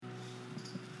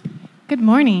Good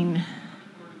morning.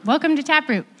 Welcome to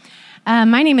Taproot.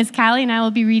 My name is Callie, and I will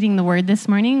be reading the Word this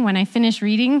morning. When I finish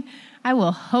reading, I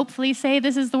will hopefully say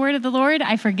this is the Word of the Lord.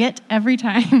 I forget every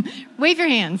time. Wave your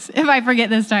hands if I forget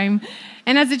this time.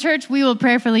 And as a church, we will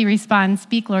prayerfully respond,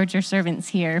 "Speak, Lord, your servant's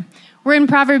here." We're in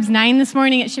Proverbs 9 this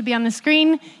morning. It should be on the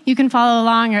screen. You can follow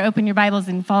along or open your Bibles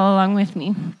and follow along with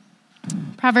me.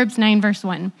 Proverbs 9, verse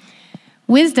 1.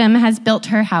 Wisdom has built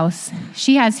her house.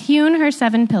 She has hewn her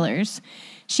 7 pillars.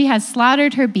 She has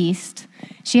slaughtered her beast.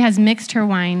 She has mixed her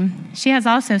wine. She has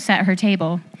also set her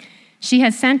table. She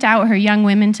has sent out her young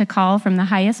women to call from the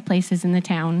highest places in the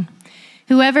town.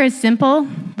 Whoever is simple,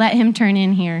 let him turn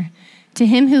in here. To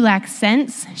him who lacks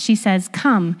sense, she says,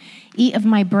 "Come, eat of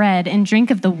my bread and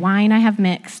drink of the wine I have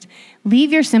mixed.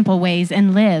 Leave your simple ways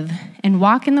and live, and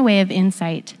walk in the way of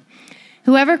insight.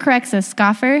 Whoever corrects a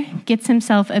scoffer gets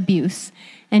himself abuse,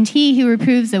 and he who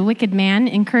reproves a wicked man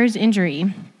incurs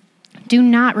injury. Do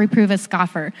not reprove a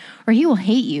scoffer, or he will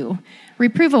hate you.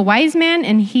 Reprove a wise man,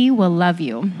 and he will love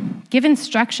you. Give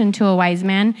instruction to a wise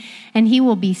man, and he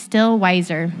will be still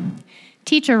wiser.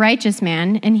 Teach a righteous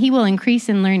man, and he will increase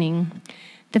in learning.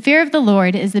 The fear of the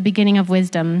Lord is the beginning of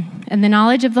wisdom, and the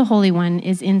knowledge of the Holy One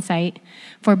is insight.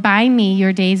 For by me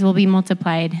your days will be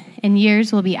multiplied, and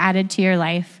years will be added to your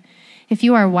life. If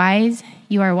you are wise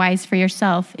for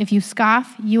yourself. If you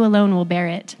scoff, you alone will bear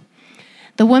it.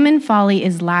 The woman's folly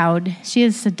is loud. She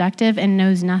is seductive and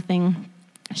knows nothing.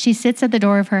 She sits at the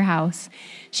door of her house.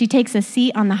 She takes a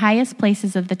seat on the highest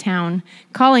places of the town,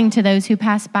 calling to those who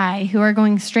pass by, who are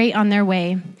going straight on their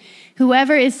way.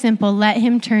 Whoever is simple, let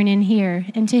him turn in here.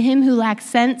 And to him who lacks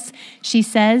sense, she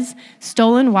says,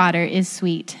 stolen water is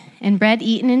sweet, and bread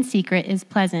eaten in secret is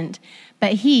pleasant.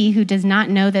 But he who does not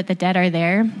know that the dead are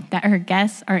there, that her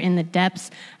guests are in the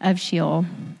depths of Sheol.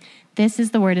 This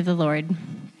is the word of the Lord.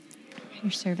 Your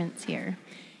servants here.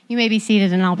 You may be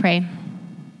seated and I'll pray.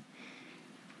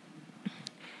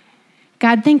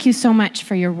 God, thank you so much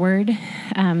for your word,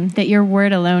 that your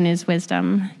word alone is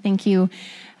wisdom. Thank you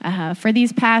for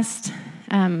these past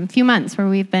few months where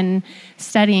we've been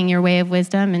studying your way of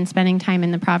wisdom and spending time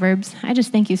in the Proverbs. I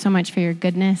just thank you so much for your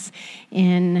goodness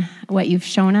in what you've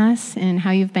shown us and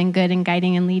how you've been good in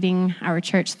guiding and leading our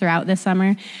church throughout this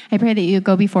summer. I pray that you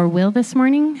go before Will this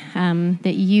morning,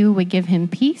 that you would give him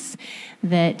peace,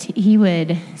 that he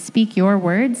would speak your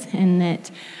words, and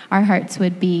that our hearts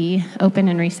would be open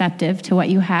and receptive to what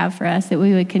you have for us, that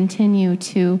we would continue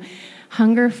to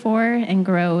hunger for and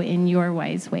grow in your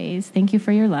wise ways. Thank you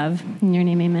for your love. In your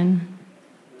name, amen.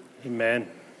 Amen.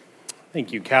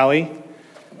 Thank you, Callie.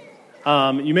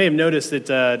 You may have noticed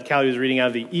that Callie was reading out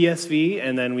of the ESV,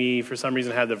 and then we, for some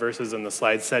reason, had the verses and the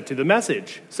slides set to the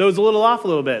Message. So it's a little off a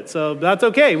little bit. So that's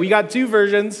okay. We got 2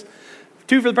 versions,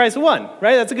 2 for the price of 1,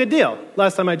 right? That's a good deal.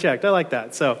 Last time I checked. I like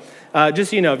that. So just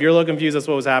so you know, if you're a little confused, that's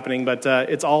what was happening. But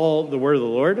it's all the word of the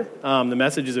Lord. The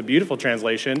Message is a beautiful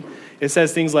translation. It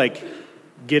says things like,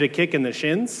 get a kick in the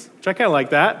shins, which I kind of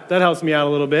like that. That helps me out a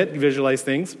little bit, visualize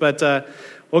things. But,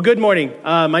 well, good morning.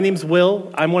 My name's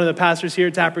Will. I'm one of the pastors here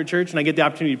at Taproot Church, and I get the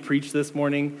opportunity to preach this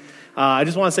morning. I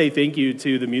just want to say thank you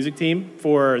to the music team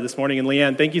for this morning. And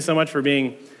Leanne, thank you so much for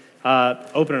being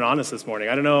open and honest this morning.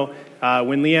 I don't know,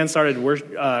 when Leanne started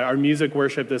our music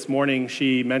worship this morning,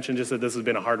 she mentioned just that this has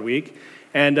been a hard week.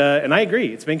 And I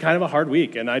agree. It's been kind of a hard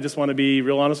week. And I just want to be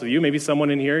real honest with you. Maybe someone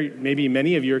in here, maybe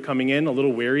many of you are coming in a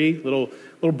little weary, little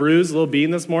bruised, a little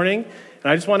beaten this morning.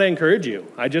 And I just want to encourage you.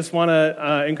 I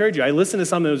listened to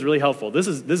something that was really helpful. This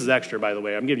is extra, by the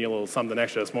way. I'm giving you a little something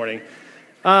extra this morning.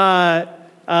 This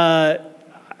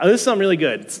is something really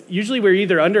good. Usually we're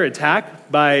either under attack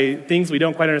by things we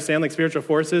don't quite understand, like spiritual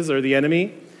forces or the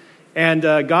enemy. And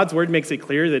God's word makes it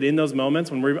clear that in those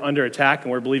moments when we're under attack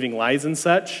and we're believing lies and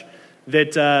such,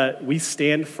 that we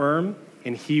stand firm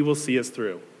and he will see us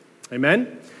through.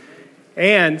 Amen?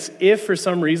 And if for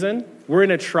some reason we're in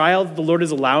a trial that the Lord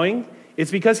is allowing, it's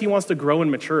because he wants to grow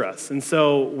and mature us. And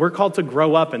so we're called to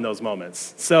grow up in those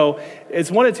moments. So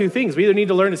it's one of 2 things. We either need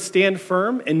to learn to stand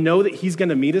firm and know that he's going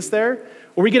to meet us there,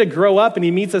 or we get to grow up and he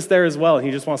meets us there as well, and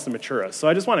he just wants to mature us. So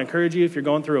I just want to encourage you, if you're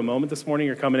going through a moment this morning,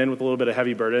 you're coming in with a little bit of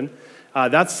heavy burden,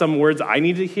 that's some words I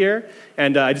need to hear,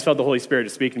 and I just felt the Holy Spirit to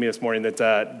speak to me this morning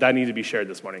that needed to be shared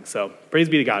this morning. So praise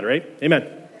be to God, right? Amen.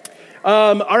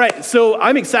 All right, so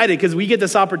I'm excited because we get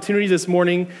this opportunity this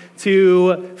morning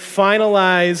to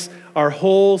finalize our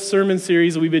whole sermon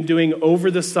series that we've been doing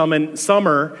over the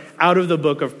summer out of the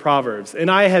book of Proverbs. And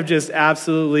I have just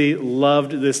absolutely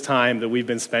loved this time that we've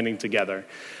been spending together.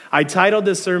 I titled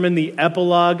this sermon The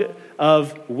Epilogue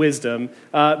of Wisdom,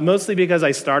 mostly because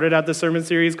I started out the sermon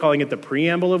series calling it the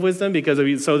Preamble of Wisdom,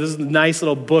 so this is a nice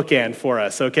little bookend for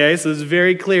us, okay? So it's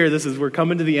very clear, we're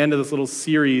coming to the end of this little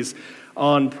series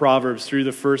on Proverbs through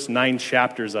the first 9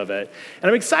 chapters of it. And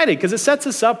I'm excited because it sets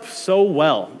us up so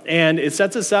well. And it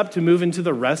sets us up to move into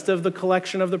the rest of the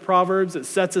collection of the Proverbs. It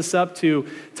sets us up to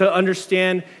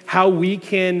understand how we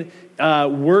can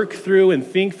work through and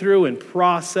think through and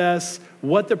process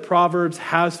what the Proverbs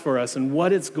has for us and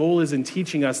what its goal is in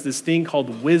teaching us this thing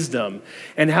called wisdom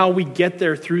and how we get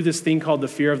there through this thing called the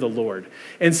fear of the Lord.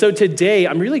 And so today,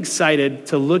 I'm really excited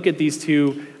to look at these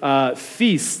 2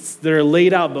 feasts that are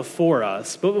laid out before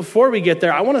us. But before we get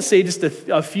there, I want to say just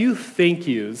a few thank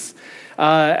yous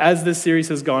as this series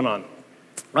has gone on.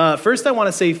 First, I want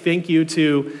to say thank you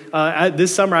to,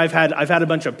 this summer I've had a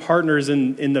bunch of partners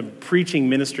in the preaching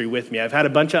ministry with me. I've had a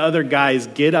bunch of other guys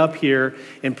get up here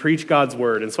and preach God's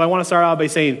word. And so I want to start out by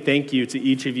saying thank you to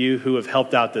each of you who have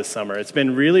helped out this summer. It's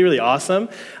been really, really awesome.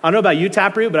 I don't know about you,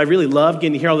 Taproot, but I really love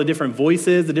getting to hear all the different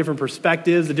voices, the different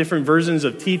perspectives, the different versions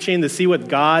of teaching, to see what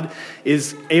God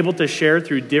is able to share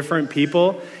through different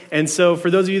people. And so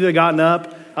for those of you that have gotten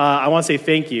up, I want to say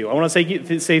thank you. I want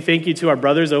to say thank you to our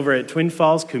brothers over at Twin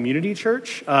Falls Community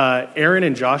Church. Aaron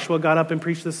and Joshua got up and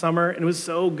preached this summer, and it was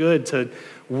so good to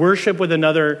worship with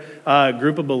another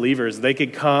group of believers. They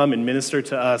could come and minister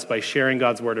to us by sharing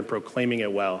God's word and proclaiming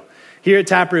it well. Here at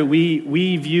Taproot,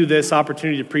 we view this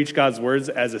opportunity to preach God's words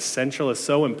as essential, as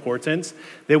so important,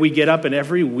 that we get up and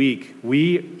every week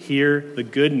we hear the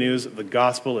good news of the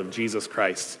gospel of Jesus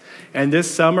Christ. And this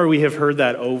summer we have heard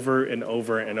that over and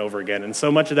over and over again. And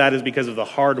so much of that is because of the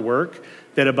hard work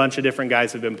that a bunch of different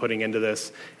guys have been putting into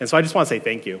this. And so I just want to say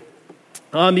thank you.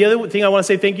 The other thing I want to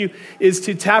say thank you is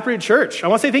to Taproot Church. I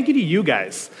want to say thank you to you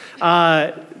guys.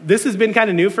 This has been kind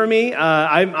of new for me.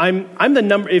 I'm the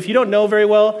number. If you don't know very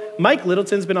well, Mike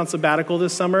Littleton's been on sabbatical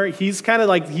this summer. He's kind of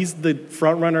like, he's the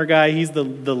front runner guy. He's the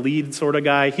lead sort of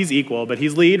guy. He's equal, but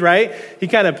he's lead, right? He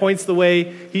kind of points the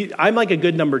way. I'm like a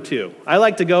good number 2. I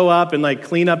like to go up and like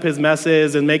clean up his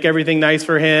messes and make everything nice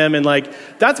for him. And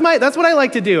like that's what I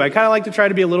like to do. I kind of like to try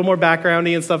to be a little more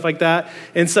backgroundy and stuff like that.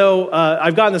 And so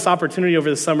I've gotten this opportunity over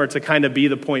the summer to kind of be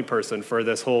the point person for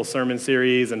this whole sermon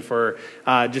series and for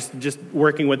just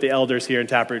working with the elders here in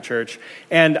Taproot Church.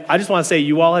 And I just want to say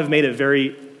you all have made it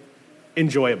very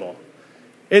enjoyable.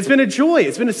 It's been a joy.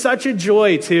 It's been such a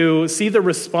joy to see the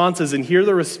responses and hear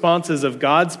the responses of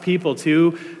God's people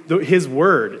to his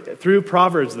word through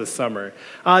Proverbs this summer.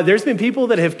 There's been people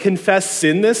that have confessed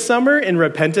sin this summer and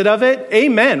repented of it.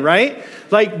 Amen, right?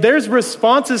 Like there's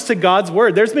responses to God's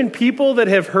word. There's been people that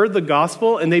have heard the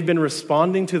gospel and they've been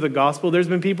responding to the gospel. There's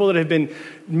been people that have been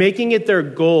making it their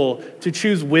goal to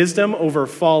choose wisdom over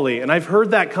folly. And I've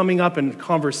heard that coming up in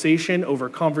conversation over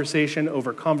conversation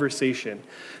over conversation.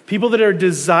 People that are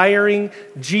desiring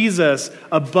Jesus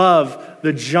above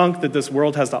the junk that this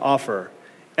world has to offer.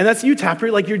 And that's you,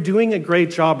 Taproot. Like you're doing a great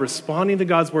job responding to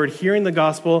God's word, hearing the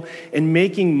gospel, and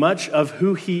making much of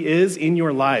who he is in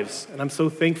your lives. And I'm so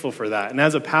thankful for that. And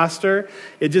as a pastor,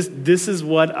 this is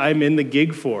what I'm in the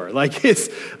gig for. Like this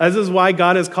is why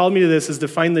God has called me to this, is to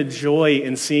find the joy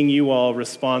in seeing you all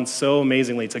respond so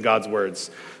amazingly to God's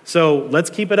words. So let's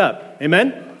keep it up.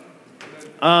 Amen?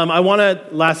 I want to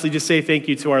lastly just say thank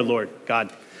you to our Lord,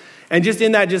 God. And just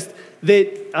in that,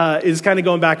 that is kind of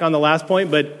going back on the last point,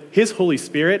 but his Holy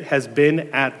Spirit has been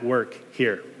at work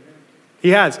here. He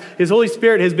has. His Holy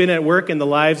Spirit has been at work in the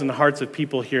lives and the hearts of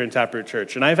people here in Taproot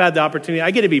Church. And I've had the opportunity,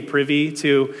 I get to be privy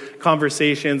to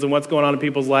conversations and what's going on in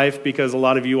people's life because a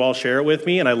lot of you all share it with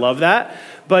me, and I love that.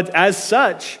 But as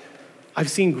such, I've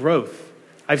seen growth.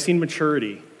 I've seen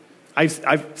maturity.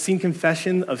 I've seen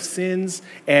confession of sins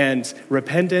and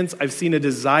repentance. I've seen a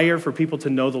desire for people to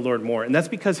know the Lord more. And that's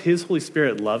because his Holy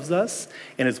Spirit loves us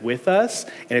and is with us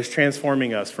and is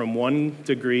transforming us from one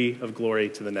degree of glory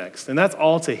to the next. And that's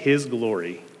all to his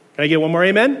glory. Can I get one more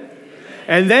amen? Amen.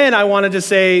 And then I wanted to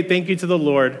say thank you to the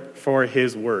Lord for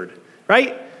his word,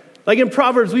 right? Like in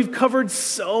Proverbs, we've covered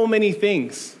so many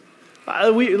things.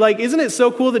 Isn't it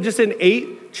so cool that just in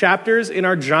 8 chapters in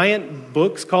our giant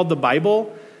books called the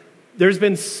Bible, there's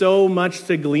been so much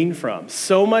to glean from,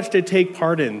 so much to take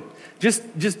part in.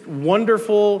 Just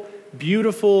wonderful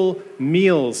beautiful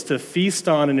meals to feast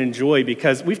on and enjoy,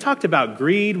 because we've talked about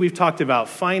greed, we've talked about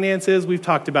finances, we've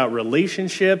talked about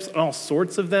relationships, all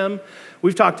sorts of them.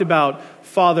 We've talked about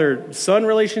father-son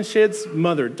relationships,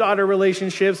 mother-daughter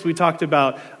relationships. We talked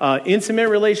about intimate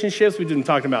relationships. We've been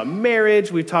talking about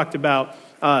marriage. We've talked about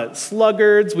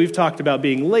sluggards. We've talked about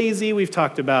being lazy. We've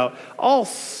talked about all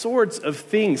sorts of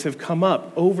things have come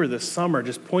up over the summer,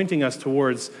 just pointing us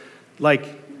towards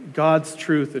God's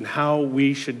truth and how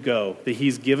we should go, that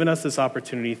he's given us this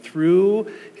opportunity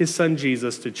through his son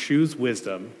Jesus to choose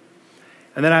wisdom.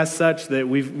 And then as such, that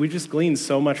we've just gleaned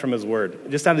so much from his word,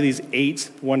 just out of these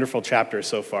 8 wonderful chapters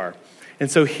so far.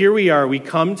 And so here we are, we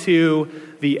come to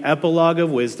the Epilogue of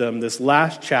Wisdom, this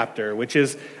last chapter, which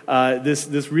is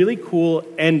this really cool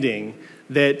ending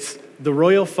that the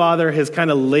royal father has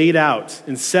kind of laid out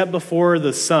and set before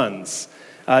the sons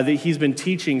that he's been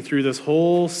teaching through this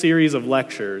whole series of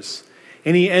lectures.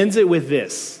 And he ends it with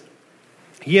this.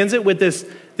 He ends it with this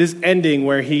ending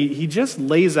where he just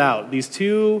lays out these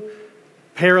 2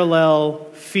 parallel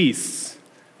feasts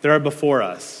that are before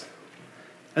us.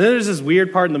 And then there's this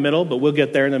weird part in the middle, but we'll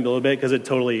get there in a little bit because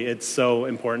it's so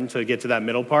important to get to that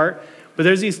middle part. But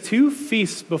there's these 2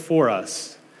 feasts before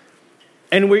us.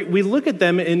 And we look at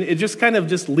them and it just kind of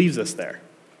just leaves us there.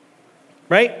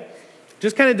 Right?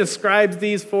 Just kind of describes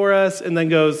these for us and then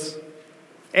goes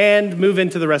and move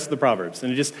into the rest of the Proverbs.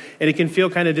 And it can feel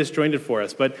kind of disjointed for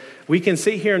us. But we can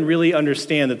sit here and really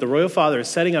understand that the Royal Father is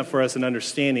setting up for us an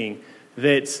understanding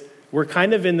that we're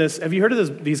kind of in this. Have you heard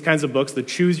of these kinds of books, the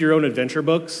choose your own adventure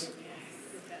books?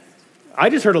 I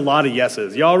just heard a lot of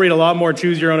yeses. Y'all read a lot more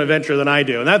choose your own adventure than I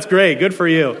do, and that's great. Good for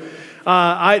you.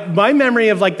 My memory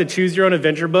of the choose your own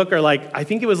adventure book are I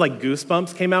think it was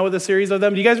Goosebumps came out with a series of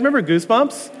them. Do you guys remember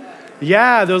Goosebumps?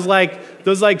 Yeah, those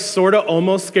sort of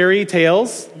almost scary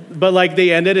tales, but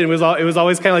they ended and it was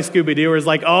always kind of like Scooby-Doo, where it's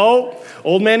oh,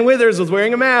 old man Withers was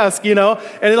wearing a mask, and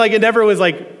it never was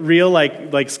real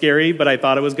like scary, but I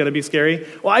thought it was going to be scary.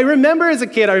 Well, I remember as a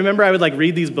kid, I would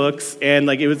read these books, and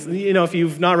it was, if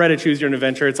you've not read a Choose Your Own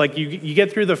Adventure, it's you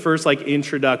get through the first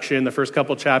introduction, the first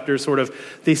couple chapters, sort of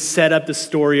they set up the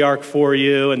story arc for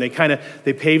you, and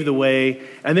they pave the way,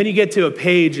 and then you get to a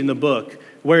page in the book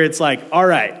where it's all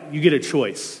right, you get a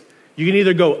choice. You can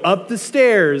either go up the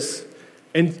stairs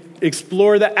and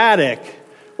explore the attic,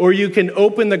 or you can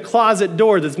open the closet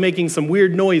door that's making some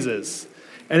weird noises.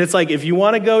 And it's if you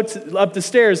want to go up the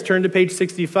stairs, turn to page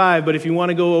 65, but if you want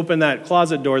to go open that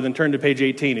closet door, then turn to page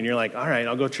 18. And you're all right,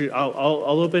 I'll go through, I'll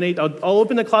open I'll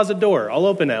open the closet door. I'll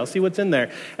open it. I'll see what's in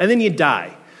there. And then you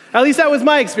die. At least that was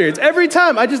my experience. Every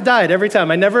time, I just died every time.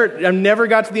 I never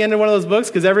got to the end of one of those books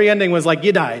because every ending was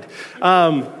you died.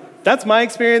 That's my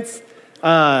experience.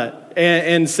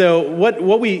 And so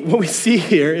what we see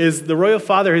here is the royal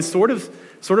father has sort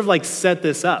of set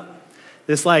this up.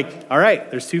 This all right,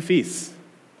 there's 2 feasts.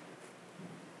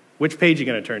 Which page are you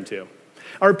going to turn to?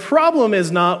 Our problem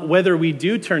is not whether we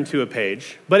do turn to a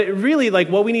page, but it really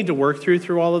what we need to work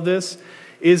through all of this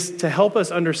is to help us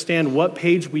understand what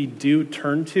page we do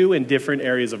turn to in different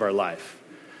areas of our life.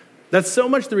 That's so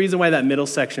much the reason why that middle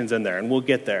section's in there, and we'll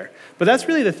get there. But that's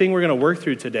really the thing we're going to work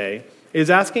through today, is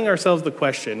asking ourselves the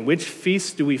question, which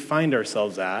feast do we find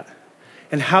ourselves at,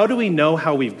 and how do we know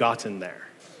how we've gotten there?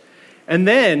 And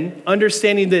then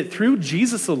understanding that through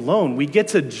Jesus alone, we get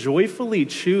to joyfully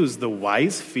choose the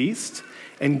wise feast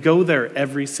and go there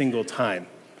every single time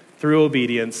through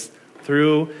obedience,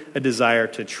 through a desire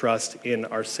to trust in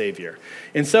our Savior.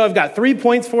 And so I've got 3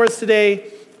 points for us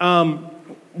today.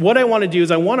 What I want to do is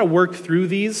I want to work through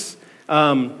these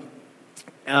the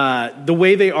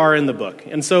way they are in the book.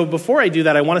 And so before I do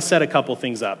that, I want to set a couple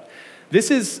things up. This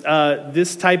is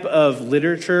this type of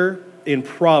literature in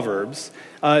Proverbs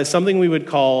is something we would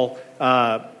call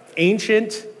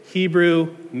ancient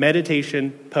Hebrew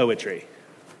meditation poetry.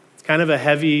 It's kind of a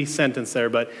heavy sentence there,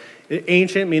 but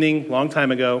ancient meaning long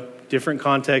time ago, different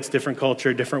context, different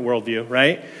culture, different worldview,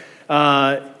 right?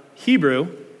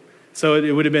 Hebrew, so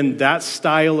it would have been that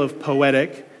style of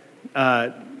poetic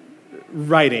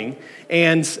writing,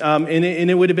 and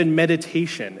it would have been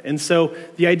meditation. And so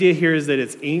the idea here is that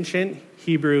it's ancient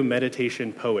Hebrew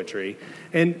meditation poetry,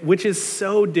 and which is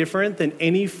so different than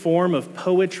any form of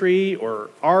poetry or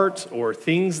art or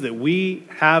things that we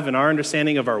have in our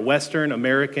understanding of our Western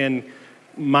American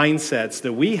mindsets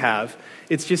that we have.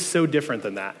 It's just so different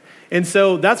than that. And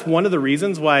so that's one of the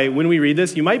reasons why when we read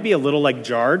this, you might be a little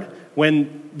jarred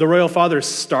when the royal father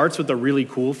starts with a really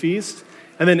cool feast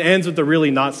and then ends with a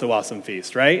really not so awesome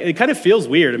feast, right? It kind of feels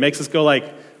weird. It makes us go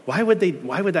why would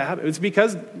that happen? It's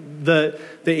because the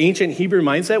ancient Hebrew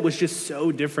mindset was just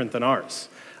so different than ours.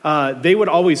 They would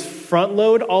always front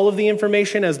load all of the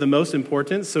information as the most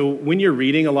important. So when you're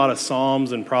reading a lot of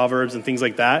Psalms and Proverbs and things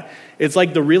like that, it's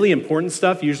like the really important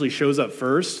stuff usually shows up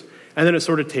first, and then it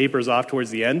sort of tapers off towards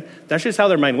the end. That's just how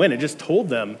their mind went. It just told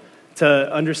them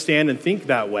to understand and think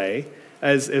that way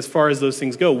as far as those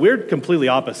things go. We're completely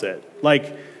opposite.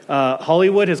 Like,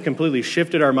 Hollywood has completely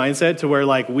shifted our mindset to where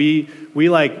like we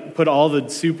like put all the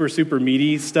super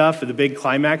meaty stuff, the big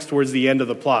climax towards the end of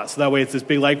the plot. So that way it's this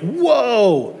big like,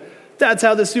 whoa, that's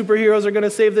how the superheroes are going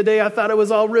to save the day. I thought it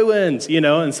was all ruined,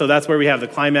 And so that's where we have the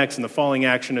climax and the falling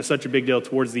action is such a big deal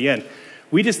towards the end.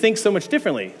 We just think so much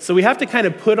differently. So we have to kind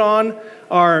of put on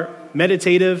our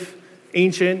meditative,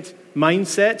 ancient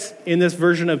mindset in this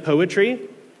version of poetry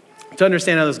to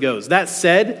understand how this goes. That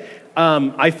said,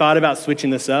 I thought about switching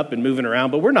this up and moving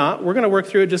around, but we're not. We're going to work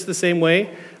through it just the same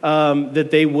way that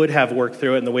they would have worked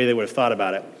through it and the way they would have thought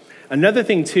about it. Another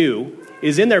thing, too,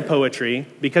 is in their poetry,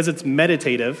 because it's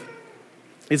meditative,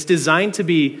 it's designed to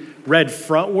be read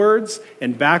frontwards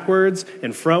and backwards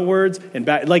and frontwards and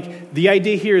back. Like, the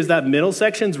idea here is that middle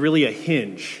section is really a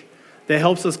hinge that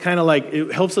helps us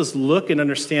it helps us look and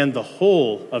understand the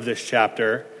whole of this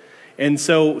chapter. And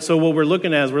so what we're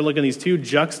looking at is we're looking at these two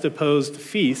juxtaposed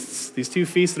feasts, these two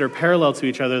feasts that are parallel to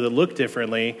each other that look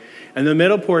differently. And the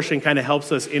middle portion kind of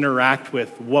helps us interact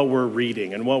with what we're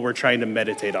reading and what we're trying to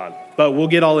meditate on. But we'll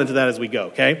get all into that as we go,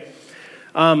 okay?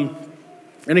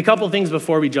 And a couple things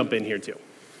before we jump in here, too.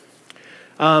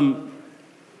 I'm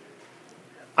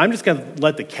just going to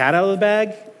let the cat out of the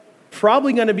bag.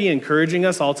 Probably going to be encouraging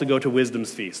us all to go to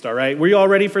Wisdom's Feast, all right? Were you all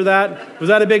ready for that? Was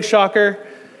that a big shocker?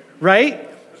 Right?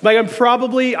 Like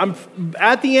I'm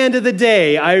at the end of the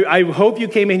day, I hope you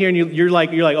came in here and you're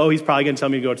like, oh, he's probably going to tell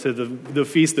me to go to the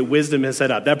feast that Wisdom has set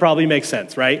up. That probably makes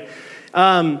sense, right?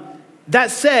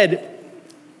 That said,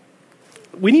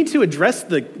 we need to address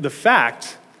the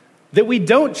fact that we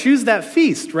don't choose that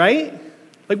feast, right?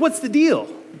 Like, what's the deal?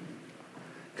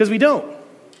 Because we don't.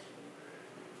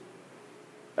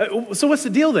 So what's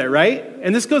the deal there, right?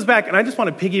 And this goes back, and I just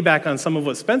want to piggyback on some of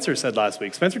what Spencer said last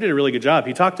week. Spencer did a really good job.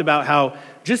 He talked about how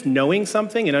just knowing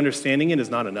something and understanding it is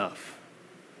not enough.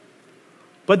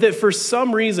 But that for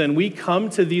some reason, we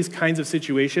come to these kinds of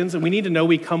situations, and we need to know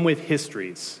we come with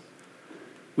histories.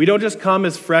 We don't just come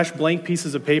as fresh, blank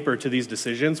pieces of paper to these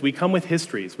decisions. We come with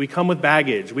histories. We come with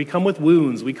baggage. We come with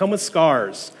wounds. We come with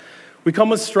scars. We come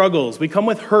with struggles. We come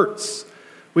with hurts.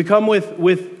 We come with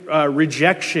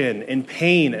rejection and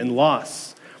pain and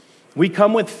loss. We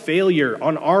come with failure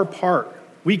on our part.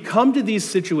 We come to these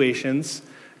situations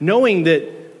knowing that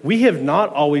we have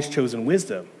not always chosen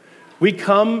wisdom. We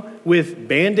come with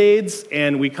Band-Aids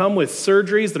and we come with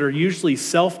surgeries that are usually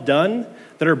self-done,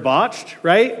 that are botched,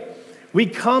 right? We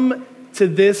come to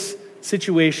this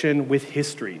situation with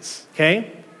histories,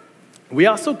 okay? We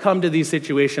also come to these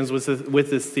situations with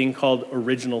this thing called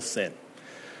original sin.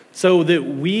 So that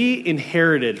we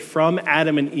inherited from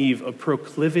Adam and Eve a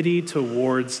proclivity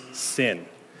towards sin.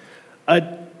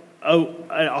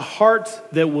 A heart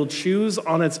that will choose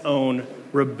on its own a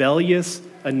rebellious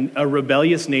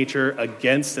nature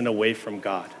against and away from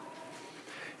God.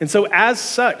 And so as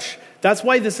such, that's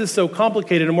why this is so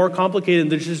complicated and more complicated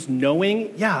than just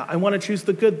knowing, I want to choose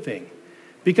the good thing.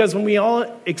 Because when we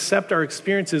all accept our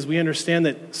experiences, we understand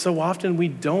that so often we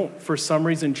don't, for some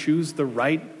reason, choose the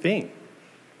right thing.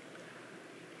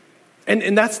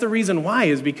 And that's the reason why,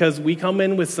 is because we come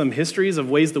in with some histories of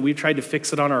ways that we've tried to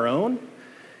fix it on our own.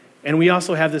 And we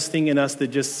also have this thing in us that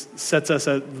just sets us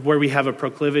where we have a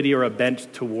proclivity or a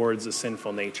bent towards a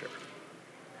sinful nature.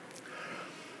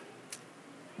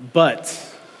 But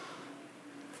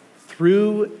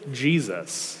through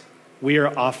Jesus, we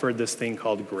are offered this thing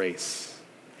called grace.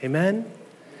 Amen?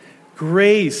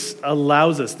 Grace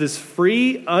allows us this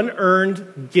free,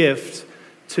 unearned gift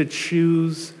to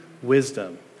choose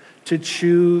wisdom, to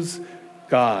choose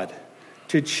God,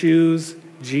 to choose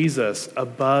Jesus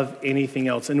above anything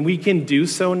else. And we can do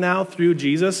so now through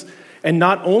Jesus, and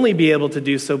not only be able to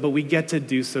do so, but we get to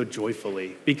do so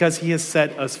joyfully because he has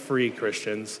set us free,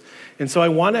 Christians. And so I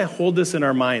want to hold this in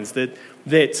our minds that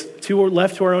left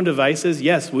to our own devices,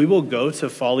 yes, we will go to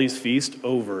Folly's Feast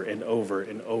over and over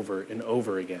and over and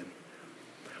over again.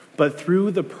 But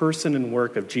through the person and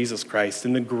work of Jesus Christ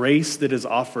and the grace that is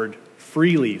offered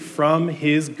freely from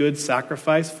his good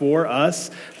sacrifice for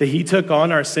us, that he took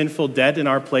on our sinful debt in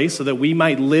our place so that we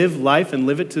might live life and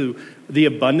live it to the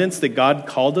abundance that God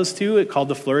called us to, it called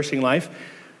the flourishing life.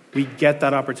 We get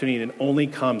that opportunity, and it only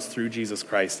comes through Jesus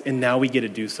Christ, and now we get to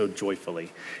do so joyfully.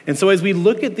 And so as we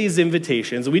look at these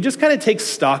invitations, we just kind of take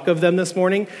stock of them this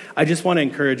morning. I just want to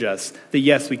encourage us that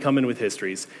yes, we come in with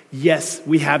histories. Yes,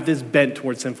 we have this bent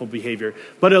towards sinful behavior,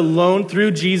 but alone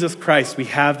through Jesus Christ, we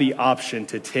have the option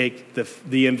to take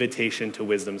the invitation to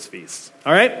wisdom's feast.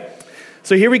 All right?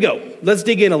 So here we go. Let's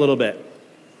dig in a little bit.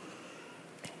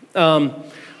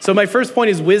 So my first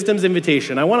point is wisdom's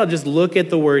invitation. I want to just look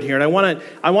at the word here, and I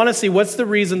want to see what's the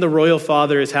reason the royal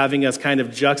father is having us kind of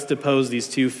juxtapose these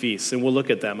two feasts, and we'll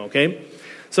look at them, okay?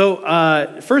 So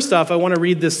first off, I want to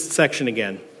read this section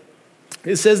again.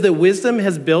 It says that wisdom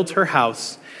has built her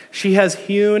house. She has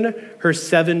hewn her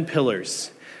 7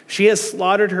 pillars. She has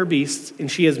slaughtered her beasts,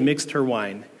 and she has mixed her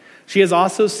wine. She has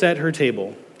also set her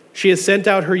table. She has sent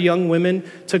out her young women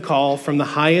to call from the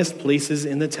highest places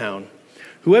in the town.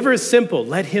 Whoever is simple,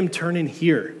 let him turn in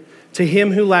here. To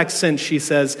him who lacks sense, she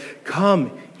says,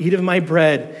 come, eat of my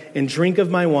bread and drink of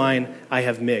my wine I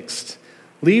have mixed.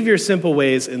 Leave your simple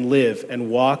ways and live and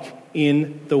walk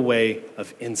in the way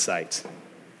of insight.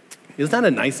 Isn't that a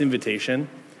nice invitation?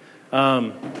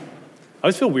 I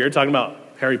always feel weird talking about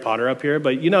Harry Potter up here,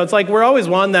 but it's like we're always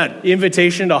wanting that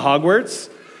invitation to Hogwarts.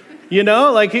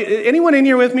 Like anyone in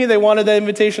here with me, they wanted that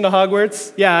invitation to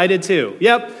Hogwarts? Yeah, I did too.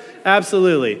 Yep.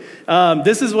 Absolutely.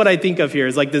 This is what I think of here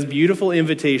is like this beautiful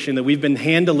invitation that we've been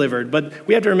hand delivered, but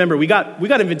we have to remember we got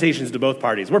invitations to both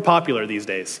parties. We're popular these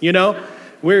days, we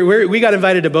got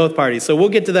invited to both parties, so we'll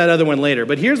get to that other one later.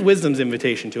 But here's wisdom's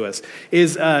invitation to us: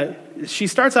 is she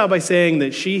starts out by saying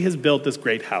that she has built this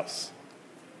great house.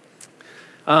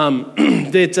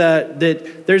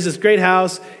 That there's this great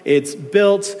house. It's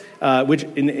built,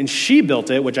 and she built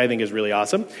it, which I think is really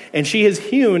awesome. And she has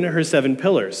hewn her 7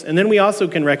 pillars. And then we also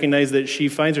can recognize that she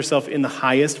finds herself in the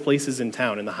highest places in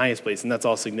town, in the highest place, and that's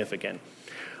all significant.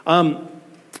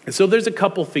 So there's a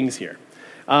couple things here.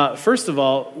 First of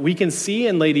all, we can see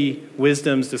in Lady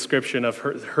Wisdom's description of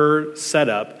her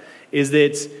setup is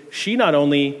that she not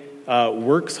only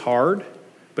works hard,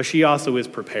 but she also is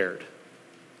prepared.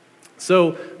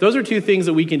 So those are two things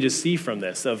that we can just see from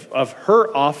this, of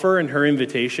her offer and her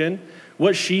invitation.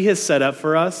 What she has set up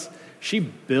for us, she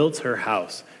built her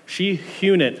house. She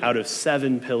hewn it out of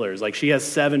 7 pillars. Like she has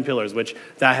 7 pillars, which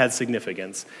that has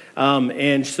significance.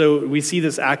 And so we see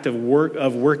this act of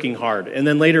working hard. And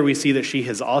then later we see that she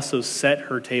has also set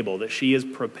her table, that she is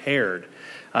prepared.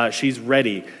 She's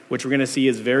ready, which we're going to see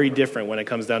is very different when it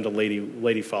comes down to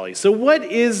Lady Folly. So what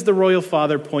is the royal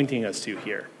father pointing us to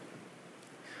here?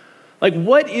 Like,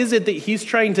 what is it that he's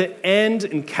trying to end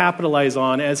and capitalize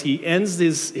on as he ends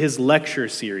his lecture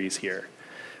series here?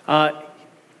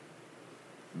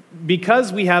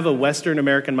 Because we have a Western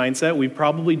American mindset, we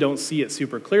probably don't see it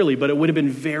super clearly, but it would have been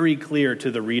very clear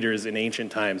to the readers in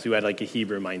ancient times who had like a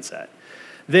Hebrew mindset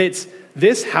that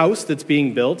this house that's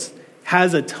being built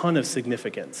has a ton of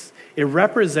significance. It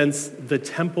represents the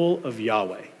temple of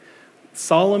Yahweh.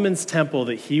 Solomon's temple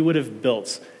that he would have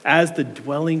built as the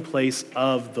dwelling place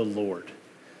of the Lord.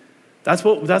 That's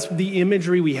the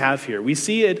imagery we have here. We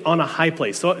see it on a high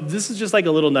place. So this is just like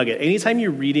a little nugget. Anytime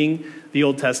you're reading the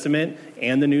Old Testament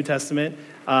and the New Testament,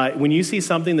 when you see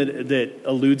something that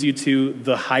alludes you to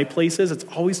the high places, it's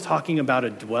always talking about a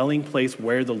dwelling place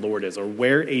where the Lord is or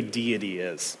where a deity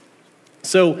is.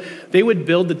 So they would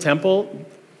build the temple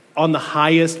on the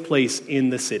highest place in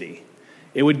the city.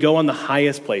 It would go on the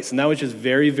highest place, and that was just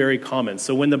very, very common.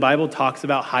 So when the Bible talks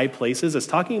about high places, it's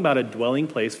talking about a dwelling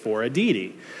place for a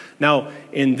deity. Now,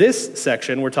 in this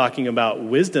section, we're talking about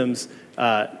wisdom's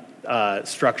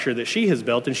structure that she has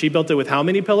built, and she built it with how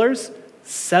many pillars?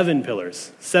 7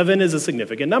 pillars. 7 is a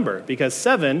significant number because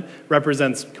 7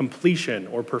 represents completion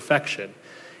or perfection.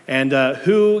 And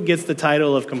who gets the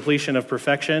title of completion of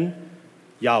perfection?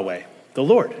 Yahweh, the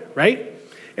Lord, right?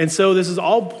 And so this is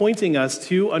all pointing us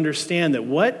to understand that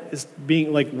what is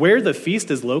being, like where the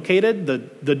feast is located,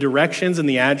 the directions and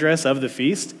the address of the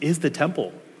feast is the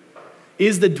temple,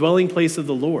 is the dwelling place of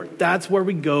the Lord. That's where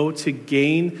we go to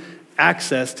gain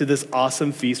access to this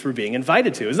awesome feast we're being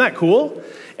invited to. Isn't that cool?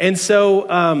 And so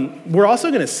we're also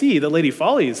going to see that Lady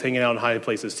Folly is hanging out in high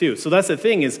places too. So that's the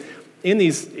thing is, in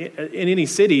any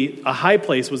city, a high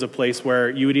place was a place where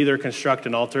you would either construct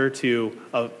an altar to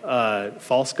a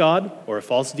false god or a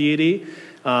false deity,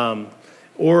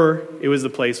 or it was the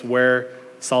place where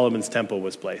Solomon's temple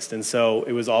was placed. And so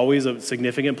it was always a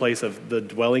significant place of the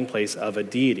dwelling place of a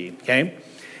deity, okay?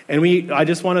 And I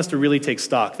just want us to really take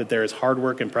stock that there is hard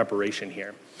work and preparation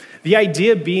here. The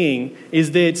idea being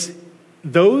is that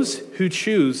those who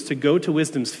choose to go to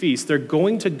Wisdom's feast, they're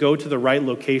going to go to the right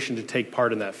location to take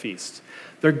part in that feast.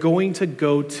 They're going to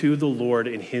go to the Lord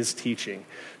in his teaching,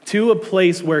 to a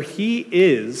place where he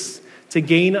is, to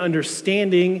gain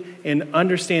understanding and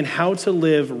understand how to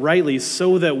live rightly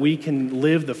so that we can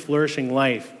live the flourishing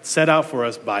life set out for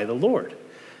us by the Lord.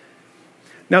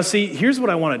 Now, see, here's what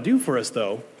I want to do for us,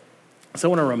 though. So I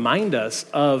want to remind us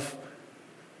of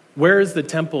where is the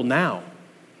temple now?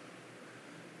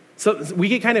 So we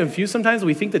get kind of confused sometimes.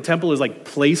 We think the temple is like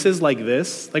places like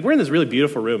this. Like we're in this really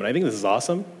beautiful room, and I think this is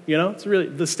awesome. You know, it's really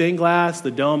the stained glass,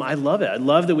 the dome. I love it. I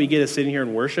love that we get to sit in here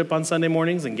and worship on Sunday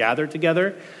mornings and gather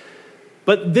together.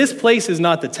 But this place is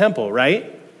not the temple,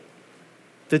 right?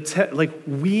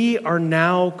 We are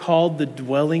now called the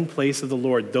dwelling place of the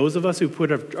Lord. Those of us who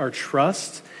put our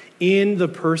trust in the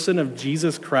person of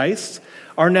Jesus Christ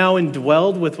are now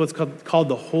indwelled with what's called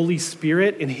the Holy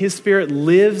Spirit, and his Spirit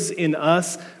lives in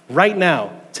us right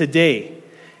now, today.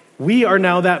 We are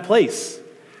now that place.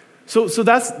 So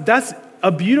that's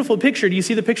a beautiful picture. Do you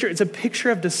see the picture? It's a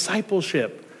picture of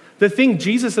discipleship. The thing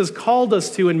Jesus has called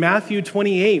us to in Matthew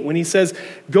 28 when he says,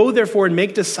 go therefore and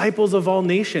make disciples of all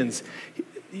nations.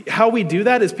 How we do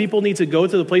that is people need to go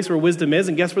to the place where wisdom is,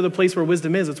 and guess where the place where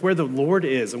wisdom is? It's where the Lord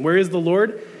is. And where is the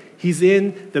Lord? He's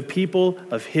in the people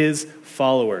of his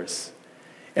followers.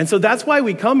 And so that's why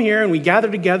we come here and we gather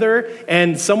together,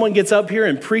 and someone gets up here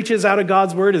and preaches out of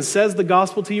God's word and says the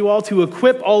gospel to you all to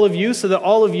equip all of you so that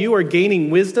all of you are gaining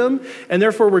wisdom. And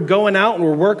therefore we're going out and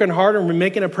we're working hard and we're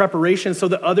making a preparation so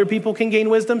that other people can gain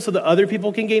wisdom, so that other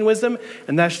people can gain wisdom.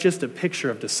 And that's just a picture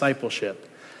of discipleship.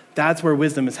 That's where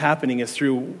wisdom is happening, is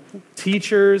through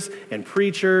teachers and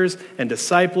preachers and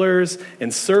disciplers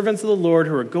and servants of the Lord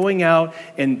who are going out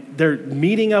and they're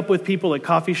meeting up with people at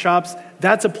coffee shops.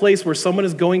 That's a place where someone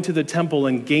is going to the temple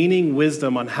and gaining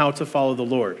wisdom on how to follow the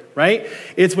Lord, right?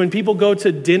 It's when people go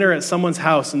to dinner at someone's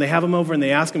house and they have them over and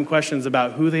they ask them questions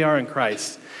about who they are in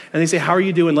Christ. And they say, how are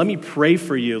you doing? Let me pray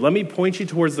for you. Let me point you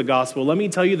towards the gospel. Let me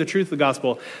tell you the truth of the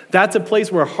gospel. That's a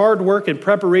place where hard work and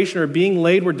preparation are being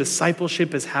laid, where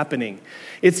discipleship is happening.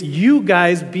 It's you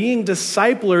guys being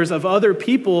disciplers of other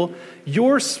people.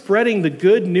 You're spreading the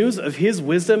good news of his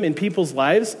wisdom in people's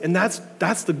lives, and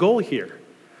that's the goal here.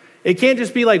 It can't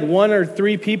just be like one or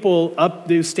three people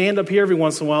who stand up here every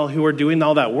once in a while who are doing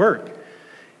all that work.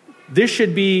 This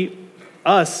should be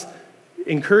us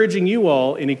encouraging you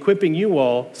all and equipping you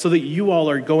all so that you all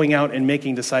are going out and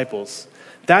making disciples.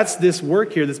 That's this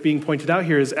work here that's being pointed out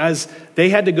here, is as they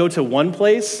had to go to one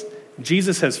place,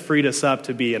 Jesus has freed us up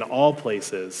to be in all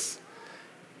places,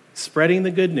 spreading the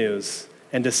good news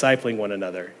and discipling one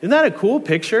another. Isn't that a cool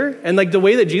picture? And like the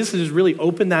way that Jesus has really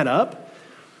opened that up.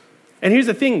 And here's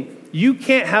the thing, you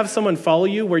can't have someone follow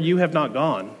you where you have not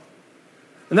gone.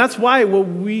 And that's why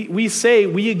we say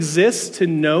we exist to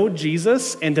know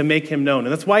Jesus and to make him known.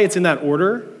 And that's why it's in that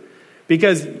order,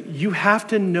 because you have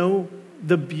to know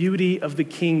the beauty of the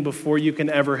King before you can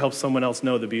ever help someone else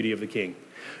know the beauty of the King.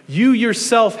 You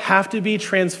yourself have to be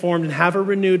transformed and have a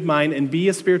renewed mind and be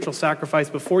a spiritual sacrifice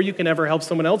before you can ever help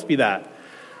someone else be that.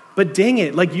 But dang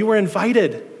it, like you were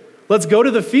invited. Let's go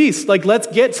to the feast. Like, let's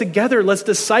get together. Let's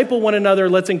disciple one another.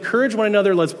 Let's encourage one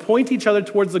another. Let's point each other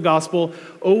towards the gospel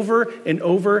over and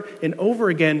over and over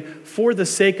again for the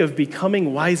sake of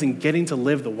becoming wise and getting to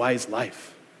live the wise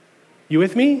life. You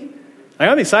with me?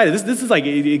 I'm excited. This is like,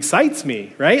 it excites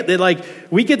me, right? That like,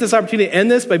 we get this opportunity to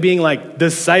end this by being like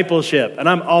discipleship, and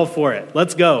I'm all for it.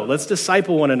 Let's go. Let's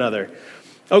disciple one another.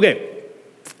 Okay.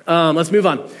 Let's move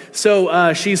on.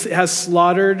 So she has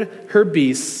slaughtered her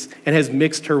beasts and has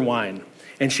mixed her wine,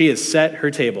 and she has set her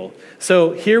table.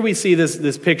 So here we see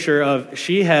this picture of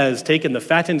she has taken the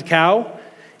fattened cow,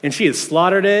 and she has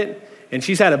slaughtered it, and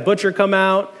she's had a butcher come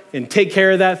out and take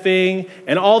care of that thing,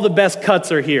 and all the best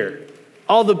cuts are here.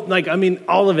 All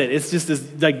of it. It's just this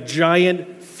like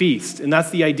giant feast, and that's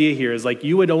the idea here, is like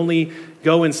you would only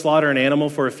go and slaughter an animal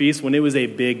for a feast when it was a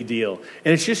big deal.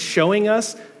 And it's just showing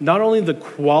us not only the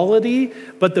quality,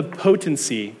 but the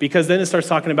potency, because then it starts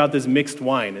talking about this mixed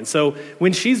wine. And so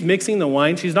when she's mixing the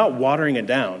wine, she's not watering it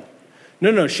down.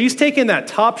 No, she's taking that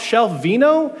top shelf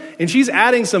vino and she's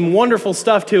adding some wonderful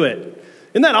stuff to it.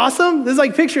 Isn't that awesome? This is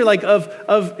like picture like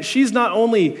of she's not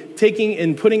only taking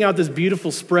and putting out this beautiful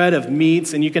spread of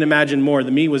meats, and you can imagine more.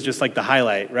 The meat was just like the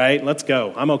highlight, right? Let's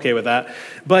go. I'm okay with that.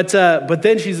 But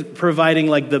then she's providing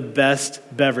like the best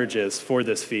beverages for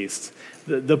this feast.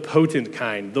 The potent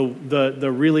kind,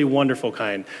 the really wonderful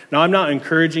kind. Now, I'm not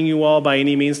encouraging you all by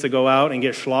any means to go out and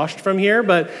get sloshed from here,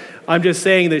 but I'm just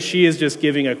saying that she is just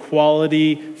giving a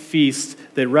quality feast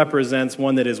that represents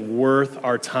one that is worth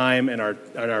our time and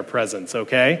our presence,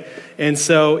 okay? And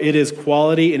so it is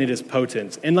quality and it is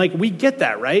potent. And like we get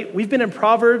that, right? We've been in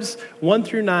Proverbs 1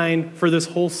 through 9 for this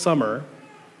whole summer.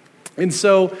 And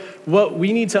so what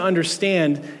we need to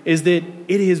understand is that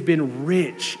it has been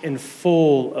rich and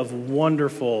full of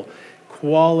wonderful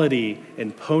quality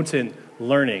and potent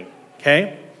learning,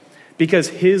 okay? Because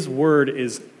his word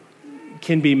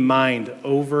can be mined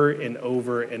over and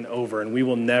over and over, and we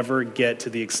will never get to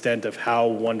the extent of how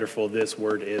wonderful this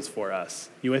word is for us.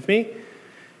 You with me?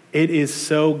 It is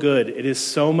so good. It is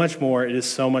so much more. It is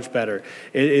so much better.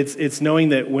 It's knowing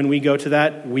that when we go to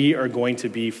that, we are going to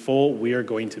be full. We are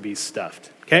going to be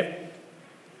stuffed, okay?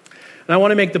 And I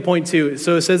want to make the point too.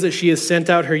 So it says that she has sent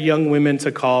out her young women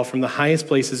to call from the highest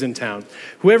places in town.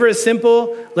 Whoever is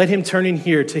simple, let him turn in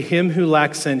here. To him who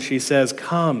lacks sense, she says,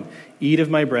 come, eat of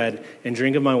my bread and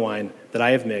drink of my wine that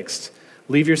I have mixed.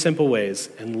 Leave your simple ways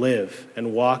and live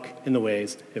and walk in the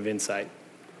ways of insight.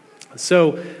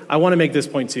 So I want to make this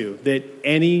point too, that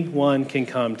anyone can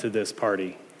come to this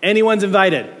party. Anyone's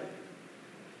invited.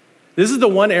 This is the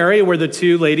one area where the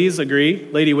two ladies agree,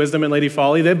 Lady Wisdom and Lady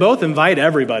Folly. They both invite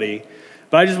everybody.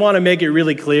 But I just want to make it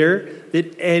really clear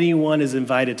that anyone is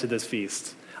invited to this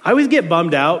feast. I always get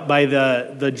bummed out by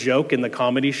the joke in the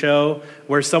comedy show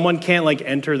where someone can't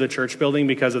enter the church building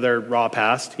because of their raw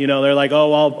past. You know, they're like,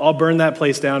 oh, I'll burn that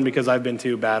place down because I've been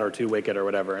too bad or too wicked or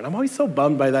whatever. And I'm always so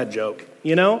bummed by that joke,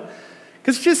 you know?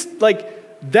 Because just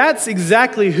that's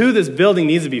exactly who this building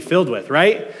needs to be filled with,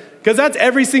 right? Because that's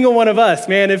every single one of us,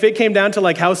 man. If it came down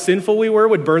to how sinful we were,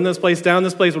 would burn this place down,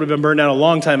 this place would have been burned down a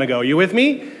long time ago. You with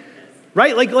me?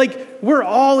 Right? We're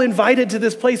all invited to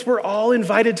this place. We're all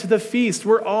invited to the feast.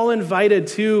 We're all invited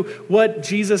to what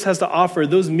Jesus has to offer.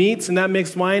 Those meats and that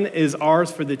mixed wine is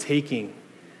ours for the taking.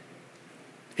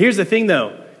 Here's the thing,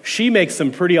 though. She makes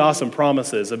some pretty awesome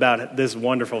promises about this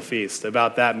wonderful feast,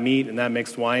 about that meat and that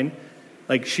mixed wine.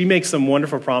 She makes some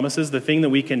wonderful promises. The thing that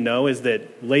we can know is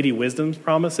that Lady Wisdom's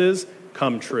promises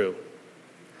come true.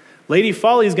 Lady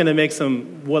Folly is going to make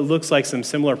what looks like some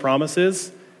similar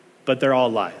promises, but they're all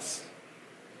lies.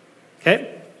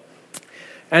 Okay?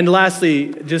 And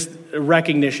lastly, just a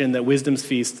recognition that wisdom's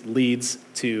feast leads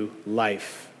to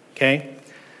life. Okay?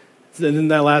 And then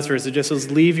that last verse, it just says,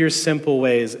 leave your simple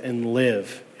ways and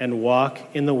live and walk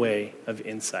in the way of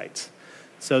insight.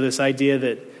 So this idea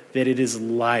that it is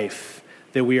life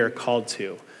that we are called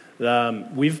to.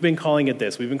 We've been calling it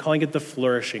this. We've been calling it the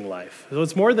flourishing life. So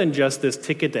it's more than just this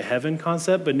ticket to heaven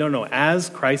concept, but no. As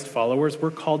Christ followers,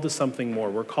 we're called to something more.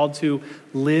 We're called to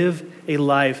live a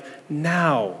life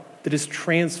now that is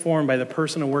transformed by the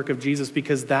person and work of Jesus,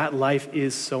 because that life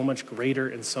is so much greater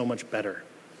and so much better.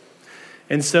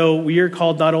 And so we are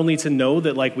called not only to know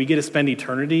that we get to spend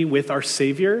eternity with our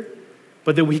Savior,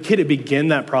 but that we get to begin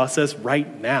that process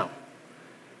right now.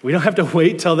 We don't have to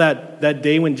wait till that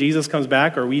day when Jesus comes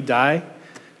back or we die.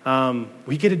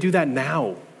 We get to do that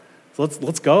now. So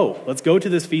let's go. Let's go to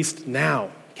this feast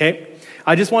now, okay?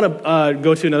 I just want to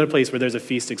go to another place where there's a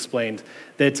feast explained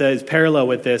that is parallel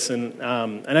with this, and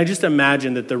I just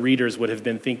imagine that the readers would have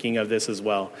been thinking of this as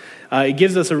well. It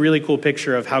gives us a really cool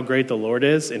picture of how great the Lord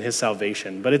is in his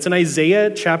salvation. But it's in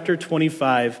Isaiah chapter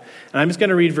 25, and I'm just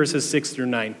going to read verses 6 through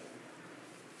 9.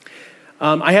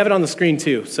 I have it on the screen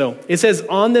too. So it says,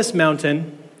 on this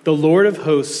mountain, the Lord of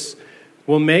hosts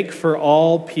will make for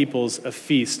all peoples a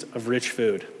feast of rich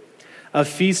food, a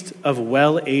feast of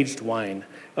well-aged wine,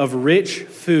 of rich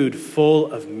food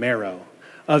full of marrow,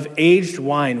 of aged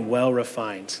wine well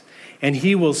refined. And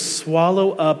he will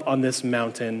swallow up on this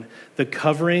mountain the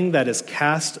covering that is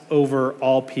cast over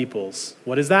all peoples.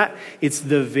 What is that? It's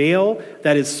the veil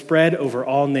that is spread over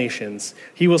all nations.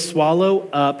 He will swallow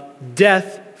up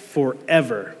death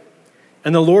forever.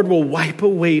 And the Lord will wipe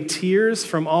away tears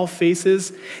from all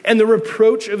faces, and the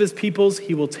reproach of his peoples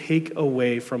he will take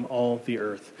away from all the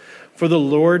earth. For the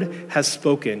Lord has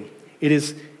spoken.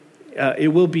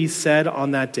 It will be said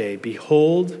on that day,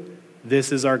 behold,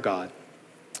 this is our God.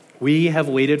 We have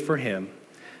waited for him,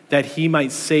 that he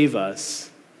might save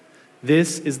us.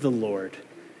 This is the Lord.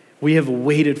 We have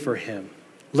waited for him.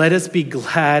 Let us be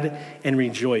glad and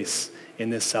rejoice in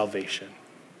this salvation.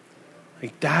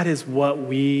 That is what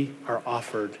we are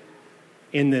offered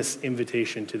in this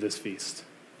invitation to this feast.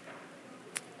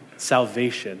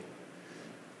 Salvation,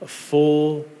 a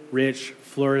full, rich,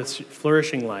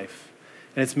 flourishing life.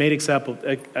 And it's made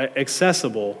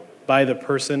accessible by the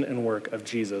person and work of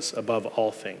Jesus above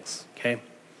all things, okay?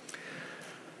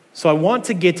 So I want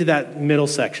to get to that middle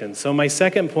section. So my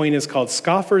second point is called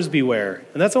Scoffers Beware.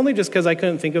 And that's only just because I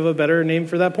couldn't think of a better name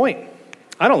for that point.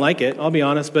 I don't like it, I'll be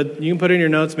honest, but you can put it in your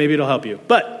notes, maybe it'll help you.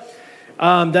 But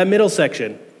that middle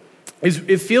section,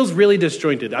 it feels really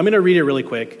disjointed. I'm going to read it really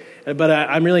quick, but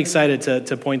I'm really excited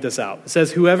to point this out. It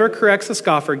says, whoever corrects a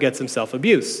scoffer gets himself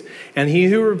abuse, and he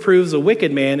who reproves a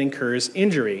wicked man incurs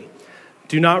injury.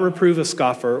 Do not reprove a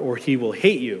scoffer, or he will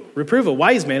hate you. Reprove a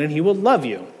wise man, and he will love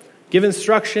you. Give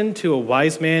instruction to a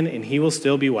wise man, and he will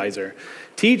still be wiser.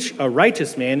 Teach a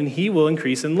righteous man, and he will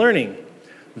increase in learning.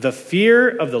 The fear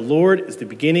of the Lord is the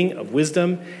beginning of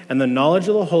wisdom, and the knowledge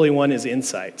of the Holy One is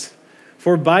insight.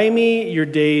 For by me your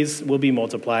days will be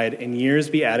multiplied, and years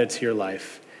be added to your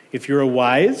life. If you are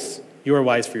wise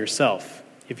for yourself.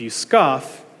 If you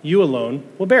scoff, you alone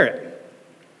will bear it.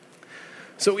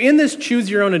 So in this choose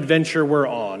your own adventure we're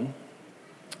on,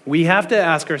 we have to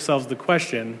ask ourselves the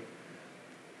question,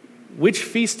 which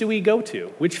feast do we go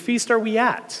to? Which feast are we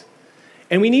at?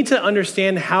 And we need to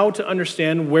understand how to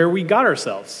understand where we got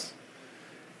ourselves.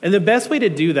 And the best way to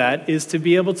do that is to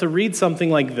be able to read something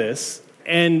like this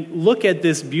and look at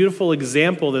this beautiful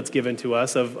example that's given to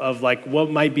us of like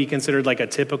what might be considered like a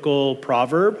typical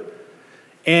proverb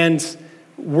and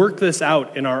work this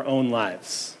out in our own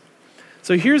lives.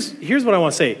 So here's what I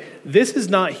want to say. This is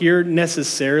not here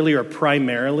necessarily or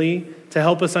primarily to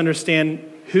help us understand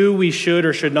who we should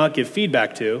or should not give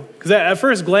feedback to. Because at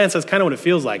first glance, that's kind of what it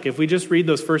feels like. If we just read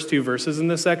those first two verses in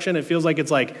this section, it feels like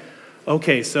it's like,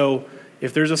 okay, so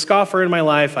if there's a scoffer in my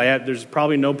life, there's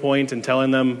probably no point in telling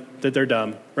them that they're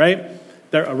dumb, right?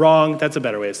 They're wrong. That's a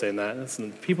better way of saying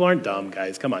that. People aren't dumb,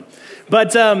 guys. Come on.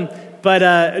 But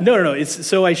no.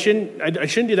 So I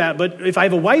shouldn't do that. But if I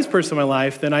have a wise person in my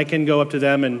life, then I can go up to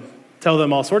them and tell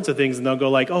them all sorts of things, and they'll go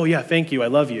like, "Oh yeah, thank you. I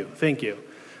love you. Thank you."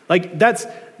 Like that's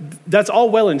all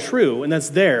well and true, and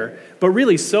that's there. But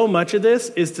really, so much of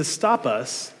this is to stop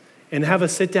us and have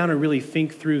us sit down and really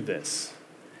think through this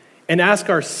and ask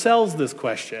ourselves this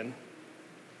question.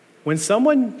 When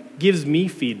someone gives me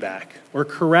feedback or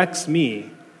corrects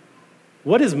me,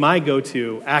 what is my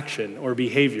go-to action or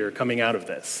behavior coming out of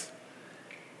this?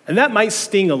 And that might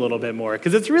sting a little bit more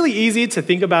because it's really easy to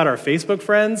think about our Facebook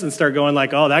friends and start going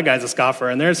like, oh, that guy's a scoffer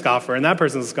and they're a scoffer and that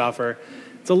person's a scoffer.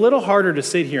 It's a little harder to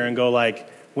sit here and go like,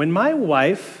 when my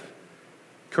wife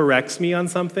corrects me on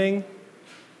something,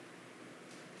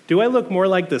 do I look more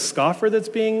like the scoffer that's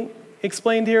being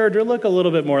explained here, or do I look a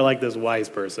little bit more like this wise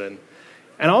person?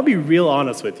 And I'll be real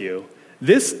honest with you.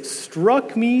 This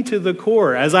struck me to the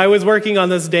core as I was working on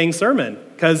this dang sermon.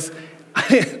 Because,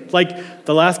 like,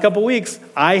 the last couple weeks,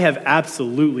 I have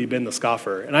absolutely been the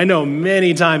scoffer. And I know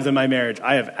many times in my marriage,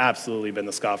 I have absolutely been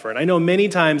the scoffer. And I know many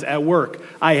times at work,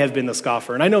 I have been the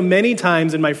scoffer. And I know many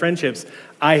times in my friendships,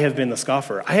 I have been the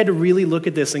scoffer. I had to really look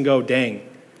at this and go, dang,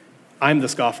 I'm the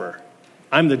scoffer.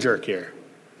 I'm the jerk here.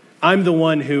 I'm the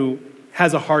one who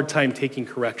has a hard time taking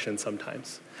correction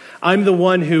sometimes. I'm the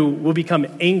one who will become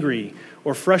angry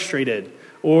or frustrated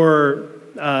or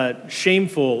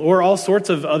shameful or all sorts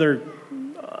of other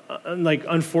like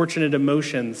unfortunate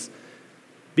emotions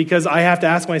because I have to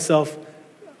ask myself,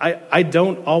 I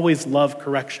don't always love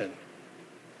correction.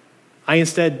 I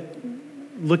instead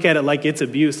look at it like it's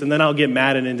abuse, and then I'll get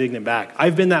mad and indignant back.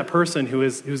 I've been that person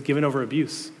who's given over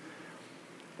abuse.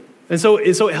 And so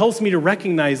it helps me to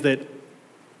recognize that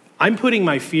I'm putting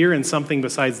my fear in something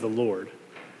besides the Lord.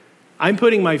 I'm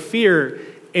putting my fear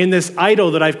in this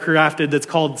idol that I've crafted that's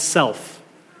called self.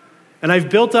 And I've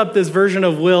built up this version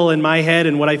of Will in my head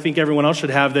and what I think everyone else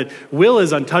should have, that Will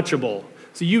is untouchable.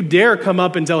 So you dare come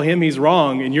up and tell him he's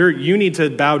wrong, and you need to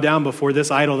bow down before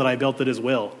this idol that I built that is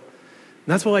Will. And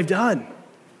that's what I've done.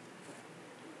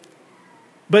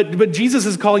 But Jesus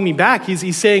is calling me back.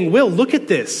 He's saying, Will, look at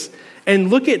this. And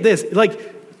look at this. Like,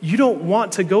 you don't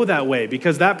want to go that way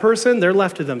because that person, they're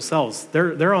left to themselves.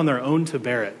 They're on their own to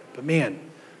bear it. But man,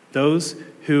 those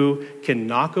who can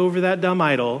knock over that dumb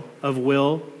idol of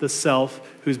Will, the self,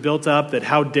 who's built up that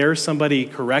how dare somebody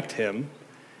correct him,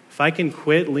 if I can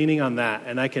quit leaning on that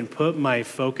and I can put my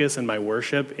focus and my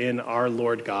worship in our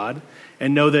Lord God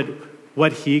and know that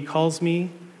what he calls me,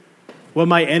 what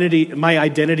my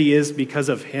identity is because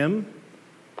of him,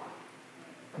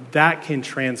 that can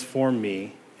transform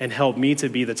me and help me to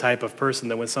be the type of person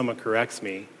that when someone corrects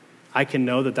me, I can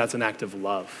know that that's an act of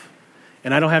love.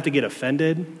 And I don't have to get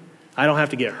offended. I don't have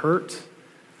to get hurt.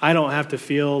 I don't have to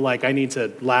feel like I need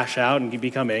to lash out and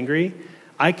become angry.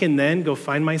 I can then go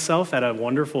find myself at a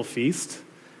wonderful feast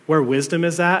where wisdom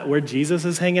is at, where Jesus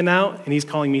is hanging out, and he's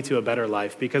calling me to a better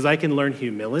life because I can learn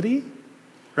humility,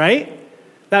 right?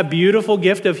 That beautiful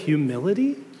gift of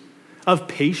humility, of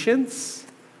patience,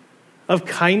 of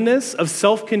kindness, of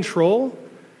self-control.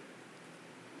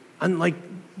 And like,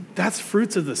 that's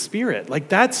fruits of the Spirit. Like,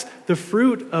 that's the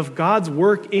fruit of God's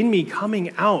work in me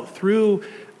coming out through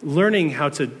learning how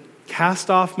to cast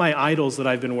off my idols that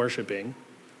I've been worshiping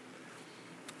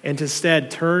and instead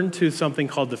turn to something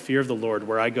called the fear of the Lord,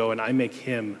 where I go and I make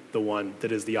him the one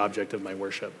that is the object of my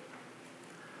worship.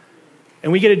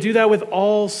 And we get to do that with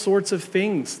all sorts of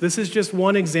things. This is just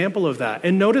one example of that.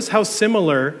 And notice how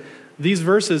similar these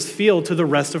verses feel to the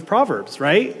rest of Proverbs,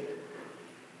 right?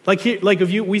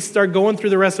 We start going through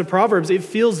the rest of Proverbs, it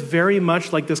feels very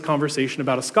much like this conversation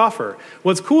about a scoffer.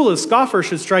 What's cool is scoffer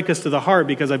should strike us to the heart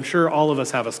because I'm sure all of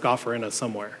us have a scoffer in us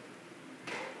somewhere,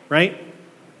 right?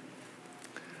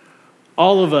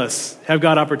 All of us have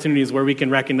got opportunities where we can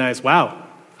recognize, wow,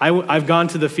 I've gone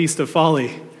to the feast of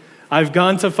folly. I've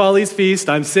gone to Folly's feast.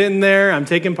 I'm sitting there. I'm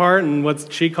taking part in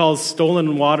what she calls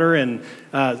stolen water and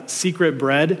secret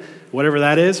bread, whatever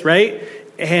that is, right?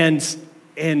 And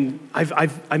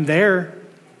I'm there,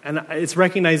 and it's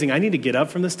recognizing I need to get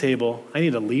up from this table. I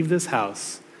need to leave this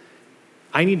house.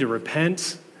 I need to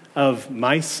repent of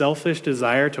my selfish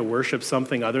desire to worship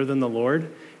something other than the Lord,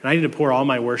 and I need to pour all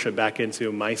my worship back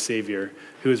into my Savior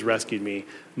who has rescued me,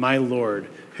 my Lord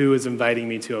who is inviting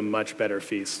me to a much better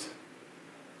feast.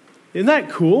 Isn't that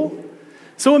cool?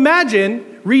 So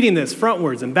imagine reading this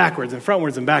frontwards and backwards and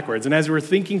frontwards and backwards. And as we're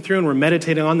thinking through and we're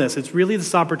meditating on this, it's really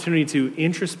this opportunity to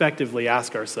introspectively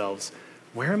ask ourselves,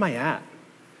 where am I at?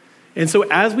 And so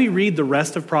as we read the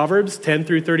rest of Proverbs 10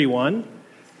 through 31,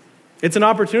 it's an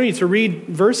opportunity to read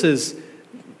verses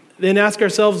and ask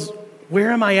ourselves,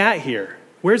 where am I at here?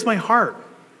 Where's my heart?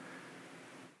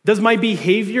 Does my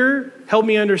behavior help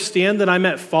me understand that I'm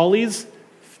at folly's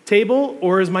table,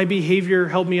 or does my behavior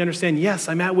help me understand, yes,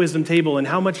 I'm at wisdom table, and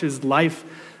how much is life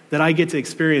that I get to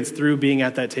experience through being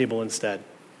at that table instead?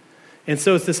 And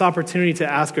so it's this opportunity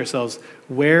to ask ourselves,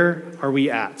 where are we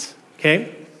at?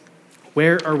 Okay?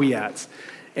 Where are we at?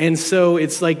 And so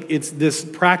it's this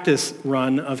practice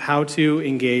run of how to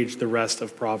engage the rest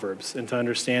of Proverbs and to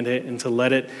understand it and to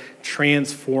let it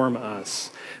transform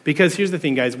us. Because here's the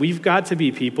thing, guys, we've got to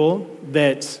be people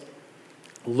that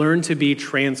learn to be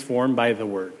transformed by the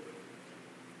word.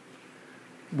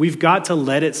 We've got to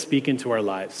let it speak into our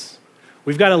lives.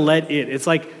 We've got to let it. It's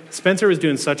like Spencer was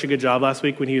doing such a good job last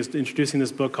week when he was introducing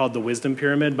this book called The Wisdom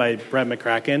Pyramid by Brett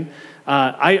McCracken.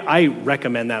 I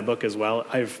recommend that book as well.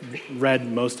 I've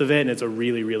read most of it, and it's a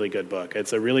really, really good book.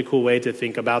 It's a really cool way to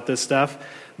think about this stuff.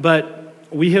 But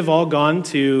we have all gone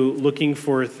to looking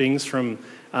for things from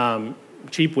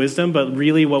cheap wisdom, but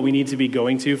really what we need to be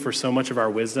going to for so much of our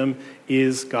wisdom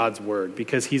is God's word,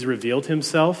 because he's revealed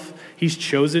himself. He's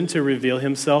chosen to reveal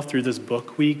himself through this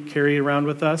book we carry around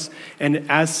with us. And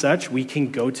as such, we can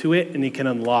go to it and it can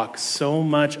unlock so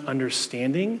much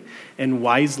understanding and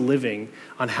wise living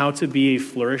on how to be a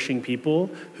flourishing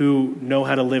people who know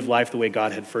how to live life the way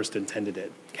God had first intended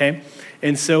it. Okay?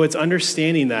 And so it's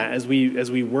understanding that as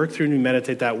we work through and we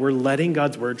meditate that, we're letting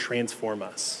God's word transform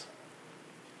us.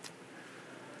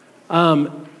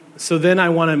 So then I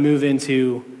want to move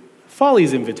into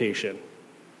Folly's invitation.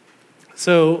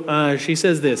 So she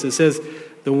says this. It says,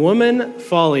 the woman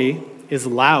Folly is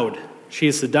loud. She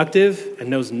is seductive and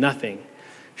knows nothing.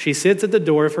 She sits at the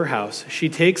door of her house. She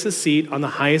takes a seat on the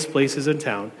highest places in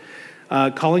town,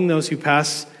 calling those who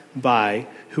pass by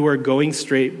who are going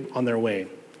straight on their way.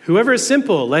 Whoever is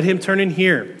simple, let him turn in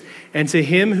here. And to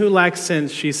him who lacks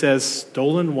sense, she says,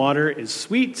 stolen water is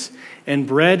sweet, and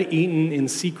bread eaten in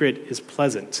secret is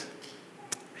pleasant.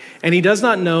 And he does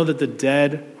not know that the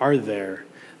dead are there,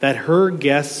 that her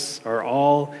guests are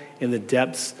all in the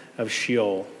depths of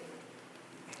Sheol.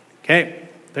 Okay,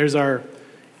 there's our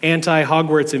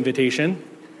anti-Hogwarts invitation.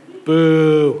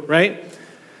 Boo, right?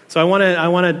 So I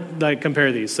want to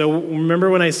compare these. So remember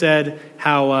when I said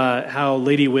how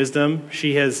Lady Wisdom,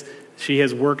 she has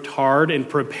worked hard and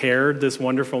prepared this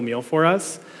wonderful meal for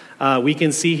us. We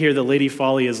can see here that Lady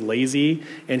Folly is lazy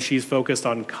and she's focused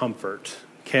on comfort,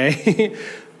 okay?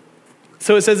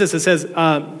 So it says this, it says,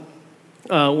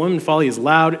 woman Folly is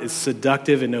loud, is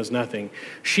seductive, and knows nothing.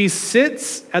 She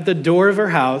sits at the door of her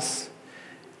house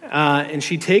and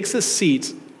she takes a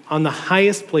seat on the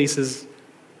highest places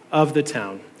of the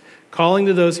town, calling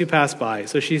to those who pass by.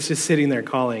 So she's just sitting there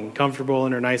calling, comfortable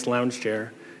in her nice lounge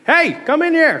chair. Hey, come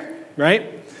in here,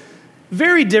 right?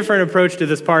 Very different approach to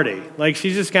this party. Like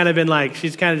she's just kind of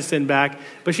just sitting back,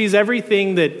 but she's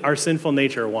everything that our sinful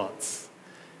nature wants,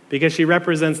 because she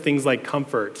represents things like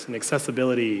comfort and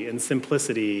accessibility and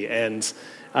simplicity and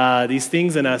these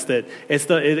things in us that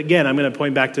again, I'm going to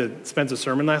point back to Spencer's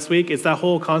sermon last week. It's that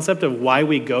whole concept of why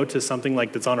we go to something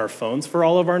like that's on our phones for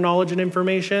all of our knowledge and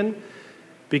information,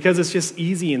 because it's just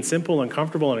easy and simple and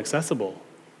comfortable and accessible.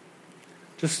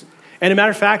 And a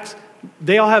matter of fact,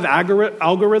 they all have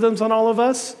algorithms on all of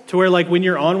us to where, like, when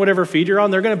you're on whatever feed you're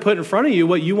on, they're going to put in front of you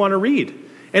what you want to read.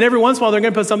 And every once in a while, they're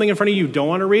going to put something in front of you don't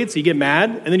want to read, so you get mad,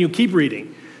 and then you keep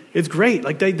reading. It's great.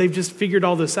 Like, they've just figured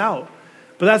all this out.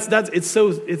 But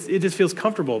it just feels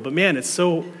comfortable. But man, it's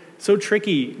so so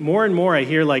tricky. More and more I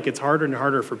hear like it's harder and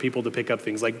harder for people to pick up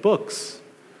things like books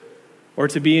or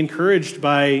to be encouraged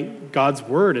by God's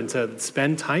word and to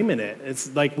spend time in it.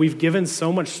 It's like we've given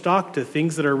so much stock to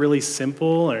things that are really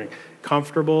simple or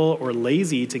comfortable or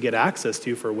lazy to get access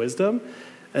to for wisdom.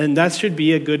 And that should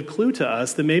be a good clue to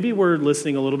us that maybe we're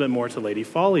listening a little bit more to Lady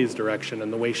Folly's direction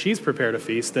and the way she's prepared a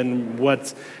feast than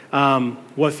what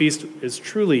feast is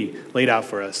truly laid out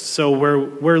for us. So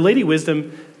where Lady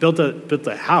Wisdom built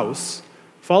a house,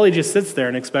 Folly just sits there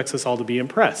and expects us all to be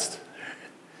impressed.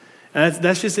 And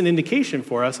that's just an indication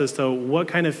for us as to what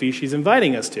kind of feast she's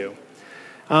inviting us to.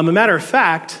 A matter of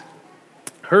fact,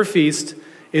 her feast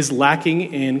is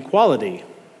lacking in quality.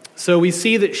 So we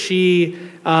see that she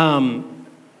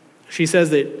says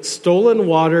that stolen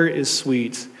water is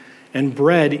sweet and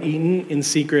bread eaten in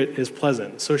secret is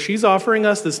pleasant. So she's offering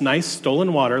us this nice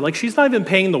stolen water, like she's not even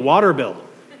paying the water bill.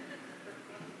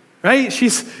 Right?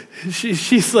 She's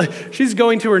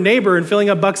going to her neighbor and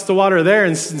filling up buckets of water there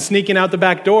and sneaking out the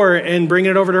back door and bringing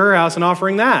it over to her house and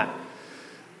offering that.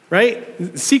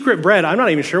 Right? Secret bread. I'm not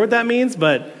even sure what that means,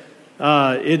 but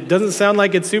it doesn't sound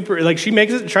like it's super. Like she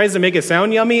tries to make it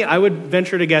sound yummy. I would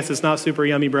venture to guess it's not super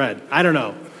yummy bread. I don't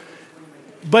know.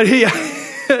 But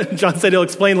John said he'll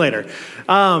explain later.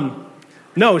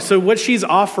 No, so what she's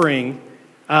offering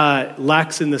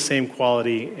lacks in the same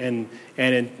quality and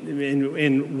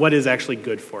in what is actually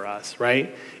good for us,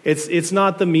 right? It's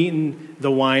not the meat and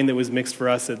the wine that was mixed for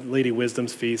us at Lady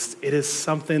Wisdom's feast. It is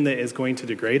something that is going to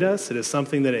degrade us. It is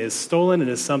something that is stolen. It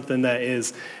is something that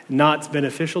is not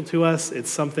beneficial to us. It's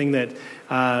something that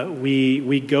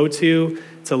we go to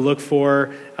look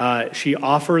for. She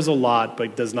offers a lot,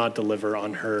 but does not deliver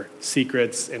on her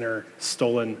secrets and her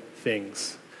stolen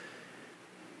things.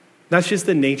 That's just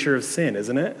the nature of sin,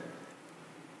 isn't it?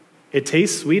 It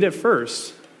tastes sweet at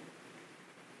first,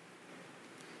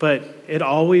 but it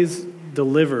always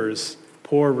delivers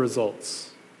poor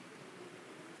results.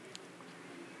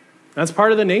 That's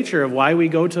part of the nature of why we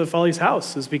go to Folly's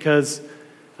house, is because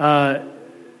the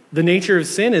nature of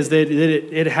sin is that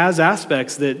it has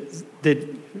aspects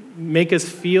that make us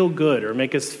feel good or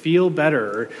make us feel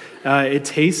better. Or, it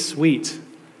tastes sweet,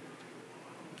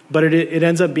 but it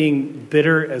ends up being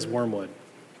bitter as wormwood.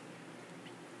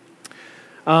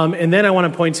 And then I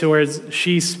want to point to where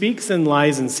she speaks and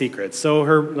lies in secret. So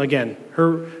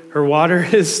her water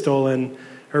is stolen,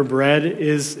 her bread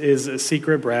is a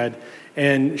secret bread,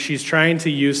 and she's trying to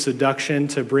use seduction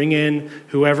to bring in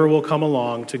whoever will come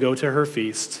along to go to her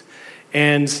feast.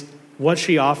 And what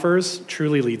she offers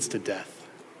truly leads to death.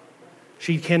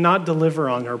 She cannot deliver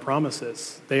on her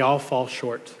promises. They all fall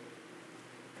short.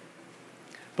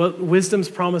 But wisdom's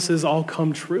promises all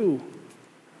come true.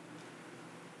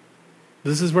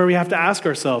 This is where we have to ask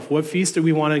ourselves, what feast do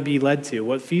we want to be led to?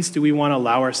 What feast do we want to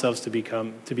allow ourselves to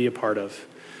be a part of?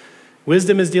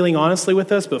 Wisdom is dealing honestly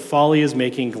with us, but folly is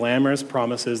making glamorous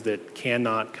promises that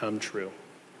cannot come true.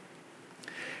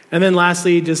 And then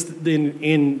lastly, just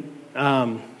in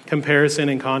comparison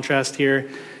and contrast here,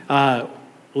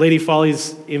 Lady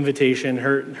Folly's invitation,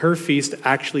 her feast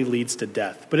actually leads to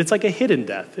death. But it's like a hidden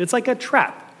death. It's like a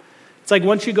trap. It's like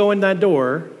once you go in that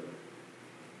door,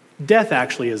 death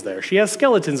actually is there. She has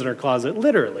skeletons in her closet,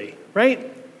 literally,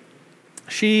 right?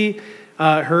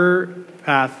 Her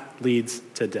path leads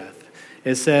to death.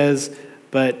 It says,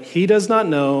 but he does not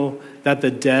know that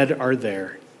the dead are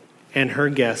there, and her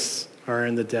guests are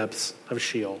in the depths of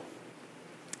Sheol.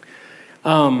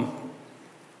 And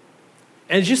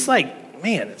it's just like,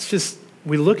 man, it's just,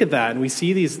 we look at that and we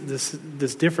see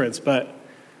this difference, but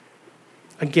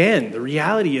again, the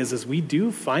reality is we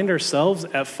do find ourselves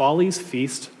at Folly's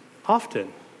feast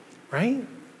often, right?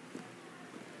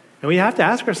 And we have to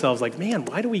ask ourselves, like, man,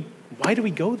 why do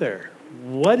we go there?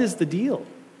 What is the deal?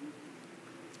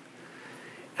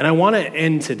 And I want to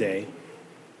end today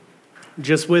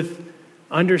just with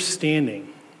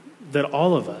understanding that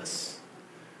all of us,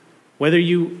 whether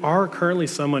you are currently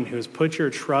someone who has put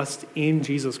your trust in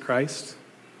Jesus Christ,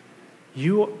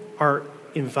 you are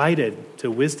invited to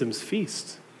wisdom's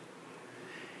feast.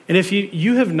 And if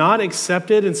you have not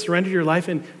accepted and surrendered your life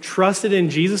and trusted in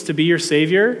Jesus to be your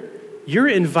Savior, you're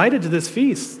invited to this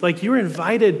feast. Like, you're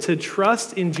invited to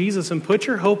trust in Jesus and put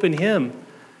your hope in Him.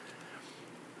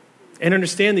 And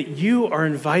understand that you are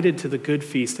invited to the good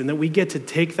feast and that we get to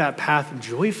take that path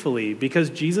joyfully because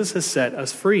Jesus has set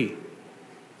us free.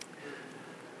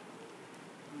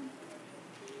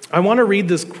 I want to read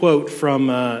this quote from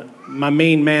my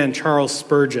main man, Charles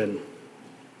Spurgeon.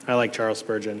 I like Charles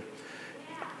Spurgeon.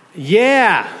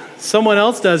 Yeah, someone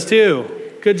else does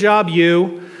too. Good job,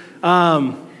 you.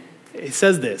 It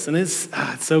says this, and it's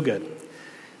so good.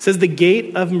 It It says, the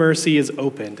gate of mercy is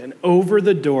opened, and over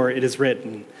the door it is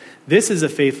written, this is a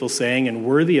faithful saying and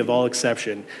worthy of all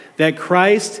exception, that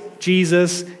Christ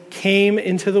Jesus came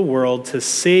into the world to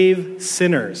save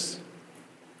sinners.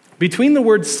 Between the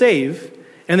word save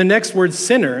and the next word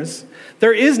sinners,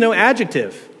 there is no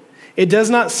adjective. It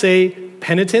does not say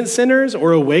penitent sinners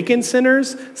or awakened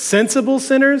sinners, sensible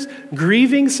sinners,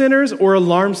 grieving sinners, or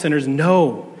alarmed sinners.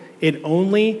 No, it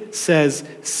only says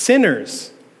sinners.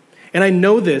 And I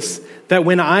know this, that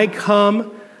when I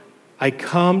come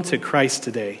to Christ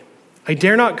today. I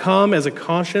dare not come as a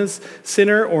conscious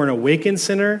sinner or an awakened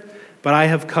sinner, but I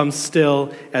have come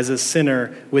still as a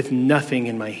sinner with nothing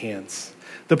in my hands.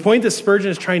 The point that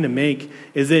Spurgeon is trying to make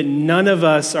is that none of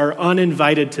us are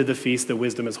uninvited to the feast that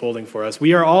wisdom is holding for us.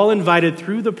 We are all invited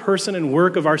through the person and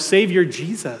work of our Savior,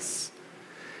 Jesus.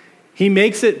 He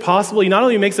makes it possible. He not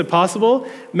only makes it possible,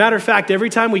 matter of fact, every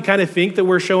time we kind of think that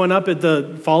we're showing up at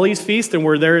the Follies feast and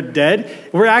we're there dead,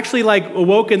 we're actually like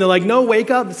awoken. They're like, no, wake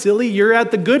up, silly. You're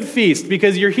at the good feast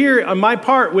because you're here on my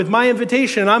part with my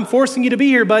invitation. And I'm forcing you to be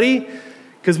here, buddy,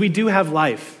 because we do have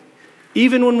life.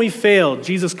 Even when we fail,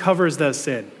 Jesus covers that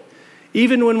sin.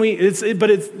 Even when here's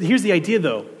the idea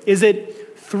though, is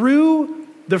that through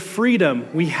the freedom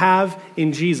we have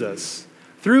in Jesus,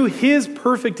 through his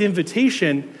perfect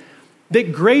invitation,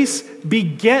 that grace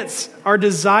begets our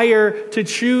desire to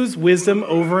choose wisdom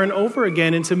over and over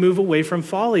again and to move away from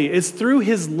folly. It's through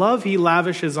his love he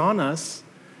lavishes on us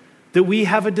that we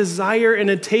have a desire and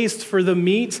a taste for the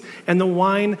meat and the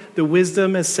wine that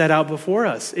wisdom has set out before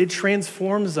us. It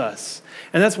transforms us.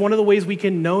 And that's one of the ways we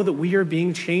can know that we are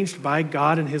being changed by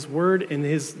God and his word and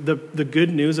the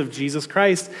good news of Jesus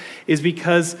Christ is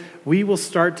because we will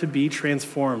start to be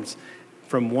transformed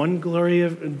from one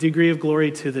degree of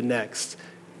glory to the next,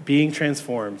 being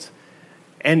transformed.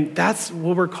 And that's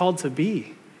what we're called to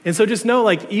be. And so just know,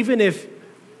 like, even if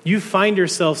you find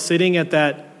yourself sitting at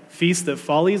that feast that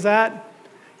Folly's at,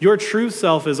 your true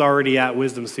self is already at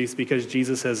Wisdom's feast because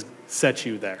Jesus has set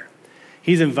you there.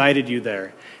 He's invited you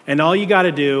there. And all you got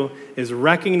to do is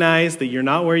recognize that you're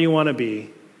not where you want to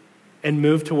be and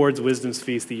move towards Wisdom's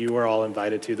feast that you are all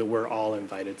invited to, that we're all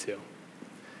invited to.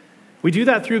 We do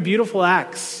that through beautiful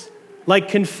acts like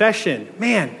confession.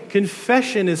 Man,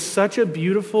 confession is such a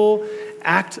beautiful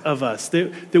act of us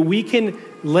that we can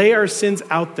lay our sins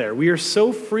out there. We are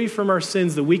so free from our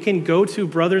sins that we can go to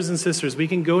brothers and sisters. We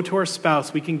can go to our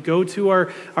spouse. We can go to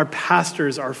our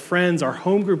pastors, our friends, our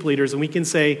home group leaders, and we can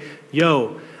say,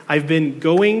 yo, I've been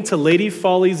going to Lady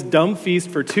Folly's dumb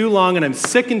feast for too long, and I'm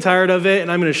sick and tired of it,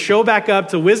 and I'm going to show back up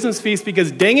to Wisdom's feast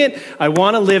because, dang it, I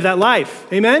want to live that life.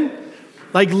 Amen?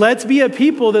 Like, let's be a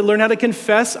people that learn how to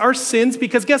confess our sins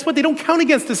because guess what? They don't count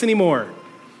against us anymore.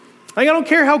 Like, I don't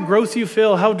care how gross you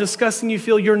feel, how disgusting you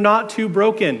feel, you're not too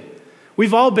broken.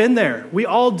 We've all been there. We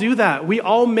all do that. We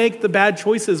all make the bad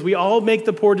choices. We all make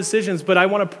the poor decisions, but I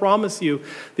want to promise you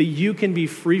that you can be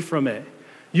free from it.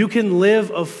 You can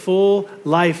live a full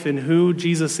life in who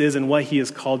Jesus is and what he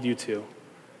has called you to.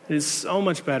 It is so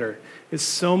much better. It's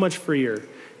so much freer.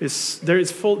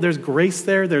 There's grace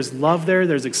there, there's love there,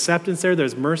 there's acceptance there,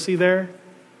 there's mercy there.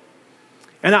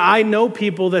 And I know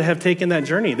people that have taken that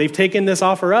journey. They've taken this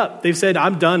offer up. They've said,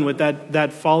 I'm done with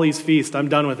that Follies feast. I'm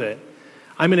done with it.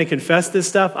 I'm going to confess this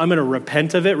stuff. I'm going to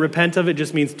repent of it. Repent of it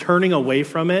just means turning away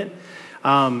from it.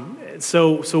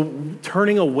 So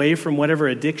turning away from whatever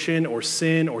addiction or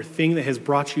sin or thing that has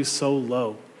brought you so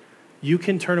low. You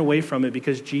can turn away from it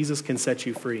because Jesus can set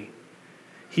you free.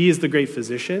 He is the great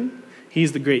physician.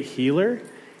 He's the great healer,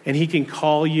 and he can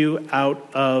call you out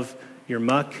of your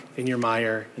muck and your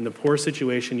mire and the poor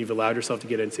situation you've allowed yourself to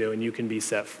get into, and you can be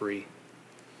set free.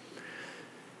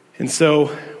 And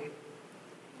so,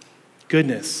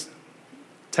 goodness,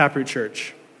 Taproot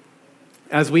Church,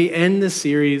 as we end this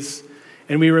series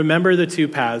and we remember the two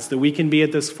paths, that we can be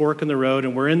at this fork in the road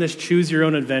and we're in this choose your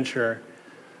own adventure,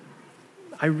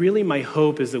 my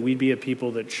hope is that we'd be a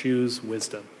people that choose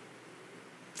wisdom.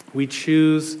 We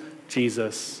choose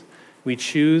Jesus. We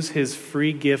choose his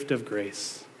free gift of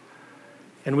grace.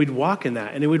 And we'd walk in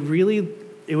that. And it would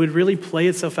really play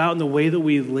itself out in the way that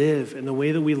we live, in the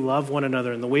way that we love one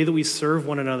another, in the way that we serve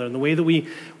one another, in the way that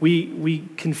we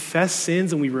confess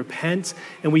sins and we repent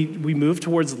and we move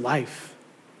towards life.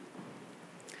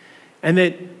 And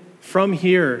that from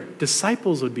here,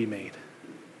 disciples would be made.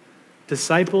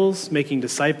 Disciples making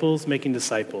disciples making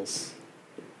disciples.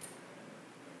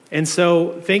 And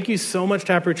so thank you so much,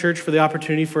 Taproot Church, for the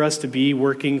opportunity for us to be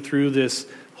working through this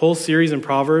whole series in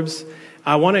Proverbs.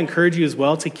 I want to encourage you as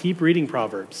well to keep reading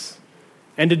Proverbs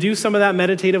and to do some of that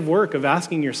meditative work of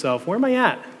asking yourself, where am I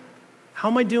at? How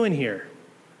am I doing here?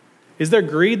 Is there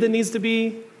greed that needs to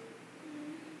be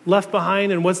left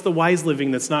behind, and what's the wise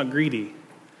living that's not greedy?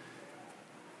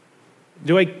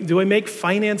 Do I make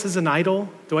finances an idol?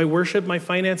 Do I worship my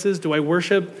finances? Do I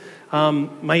worship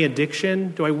my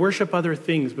addiction? Do I worship other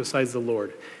things besides the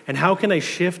Lord? And how can I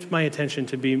shift my attention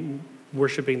to be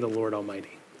worshiping the Lord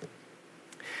Almighty?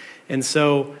 And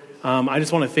so I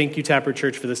just want to thank you, Taproot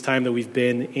Church, for this time that we've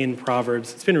been in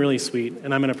Proverbs. It's been really sweet,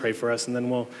 and I'm going to pray for us, and then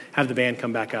we'll have the band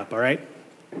come back up, all right?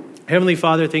 Heavenly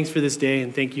Father, thanks for this day,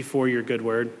 and thank you for your good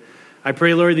word. I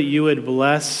pray, Lord, that you would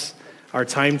bless our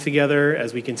time together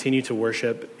as we continue to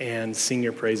worship and sing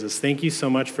your praises. Thank you so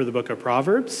much for the book of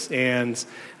Proverbs and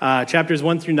chapters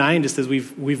 1 through 9, just as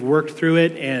we've worked through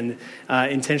it and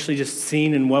intentionally just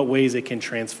seen in what ways it can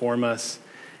transform us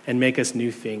and make us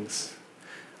new things.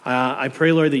 I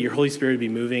pray, Lord, that your Holy Spirit would be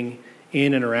moving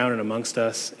in and around and amongst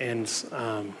us, and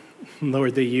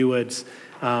Lord, that you would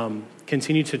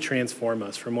continue to transform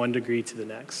us from one degree to the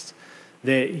next.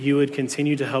 That you would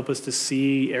continue to help us to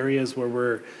see areas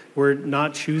where we're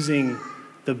not choosing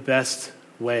the best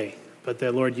way, but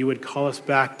that, Lord, you would call us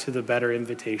back to the better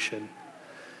invitation.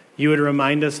 You would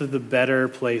remind us of the better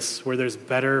place where there's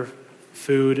better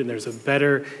food and there's a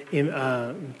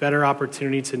better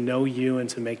opportunity to know you and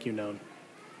to make you known.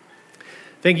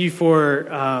 Thank you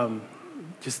for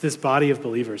just this body of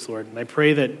believers, Lord. And I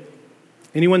pray that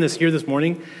anyone that's here this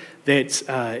morning that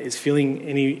is feeling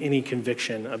any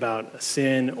conviction about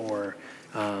sin or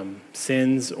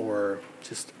sins or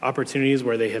just opportunities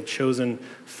where they have chosen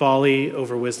folly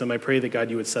over wisdom, I pray that, God,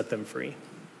 you would set them free. And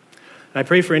I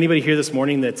pray for anybody here this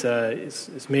morning that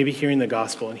is maybe hearing the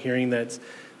gospel and hearing that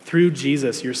through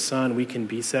Jesus, your Son, we can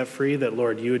be set free, that,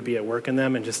 Lord, you would be at work in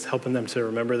them and just helping them to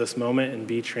remember this moment and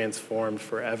be transformed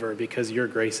forever because your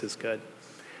grace is good.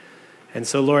 And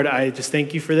so, Lord, I just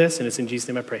thank you for this, and it's in Jesus'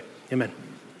 name I pray. Amen.